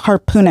unless you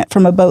harpoon it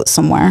from a boat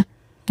somewhere.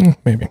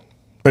 Maybe.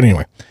 But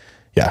anyway,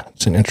 yeah,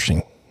 it's an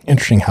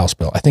interesting House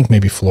bill. I think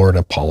maybe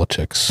Florida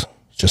politics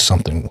is just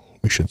something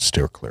we should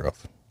steer clear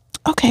of.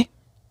 Okay.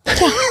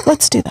 Yeah,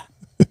 let's do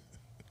that.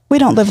 We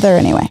don't live there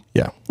anyway.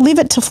 Yeah. Leave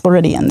it to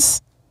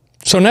Floridians.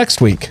 So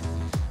next week.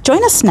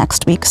 Join us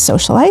next week,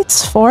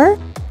 socialites, for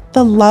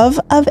The Love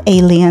of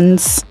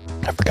Aliens.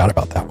 I forgot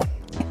about that one.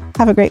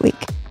 Have a great week.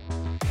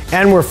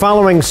 And we're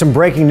following some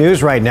breaking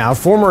news right now.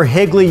 Former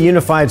Higley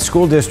Unified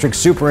School District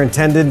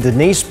Superintendent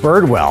Denise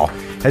Birdwell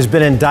has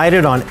been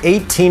indicted on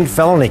 18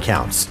 felony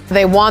counts.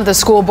 They want the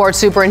school board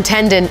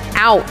superintendent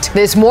out.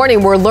 This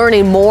morning, we're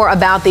learning more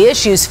about the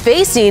issues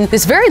facing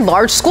this very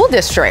large school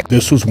district.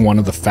 This was one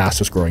of the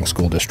fastest growing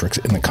school districts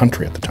in the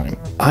country at the time.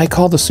 I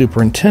called the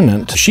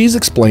superintendent. She's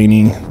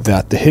explaining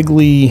that the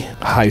Higley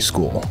High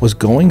School was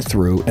going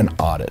through an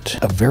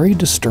audit. A very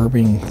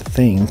disturbing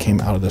thing came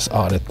out of this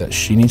audit that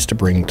she needs to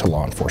bring to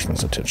law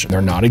enforcement's attention.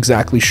 They're not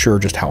exactly sure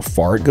just how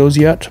far it goes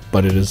yet,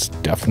 but it is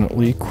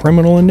definitely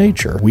criminal in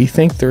nature. We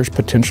think there's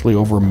potentially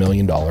over $1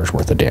 million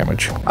worth of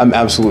damage. I'm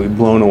absolutely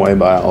blown away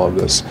by all of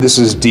this. This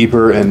is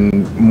deeper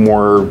and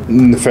more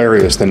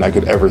nefarious than I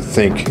could ever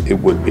think it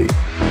would be.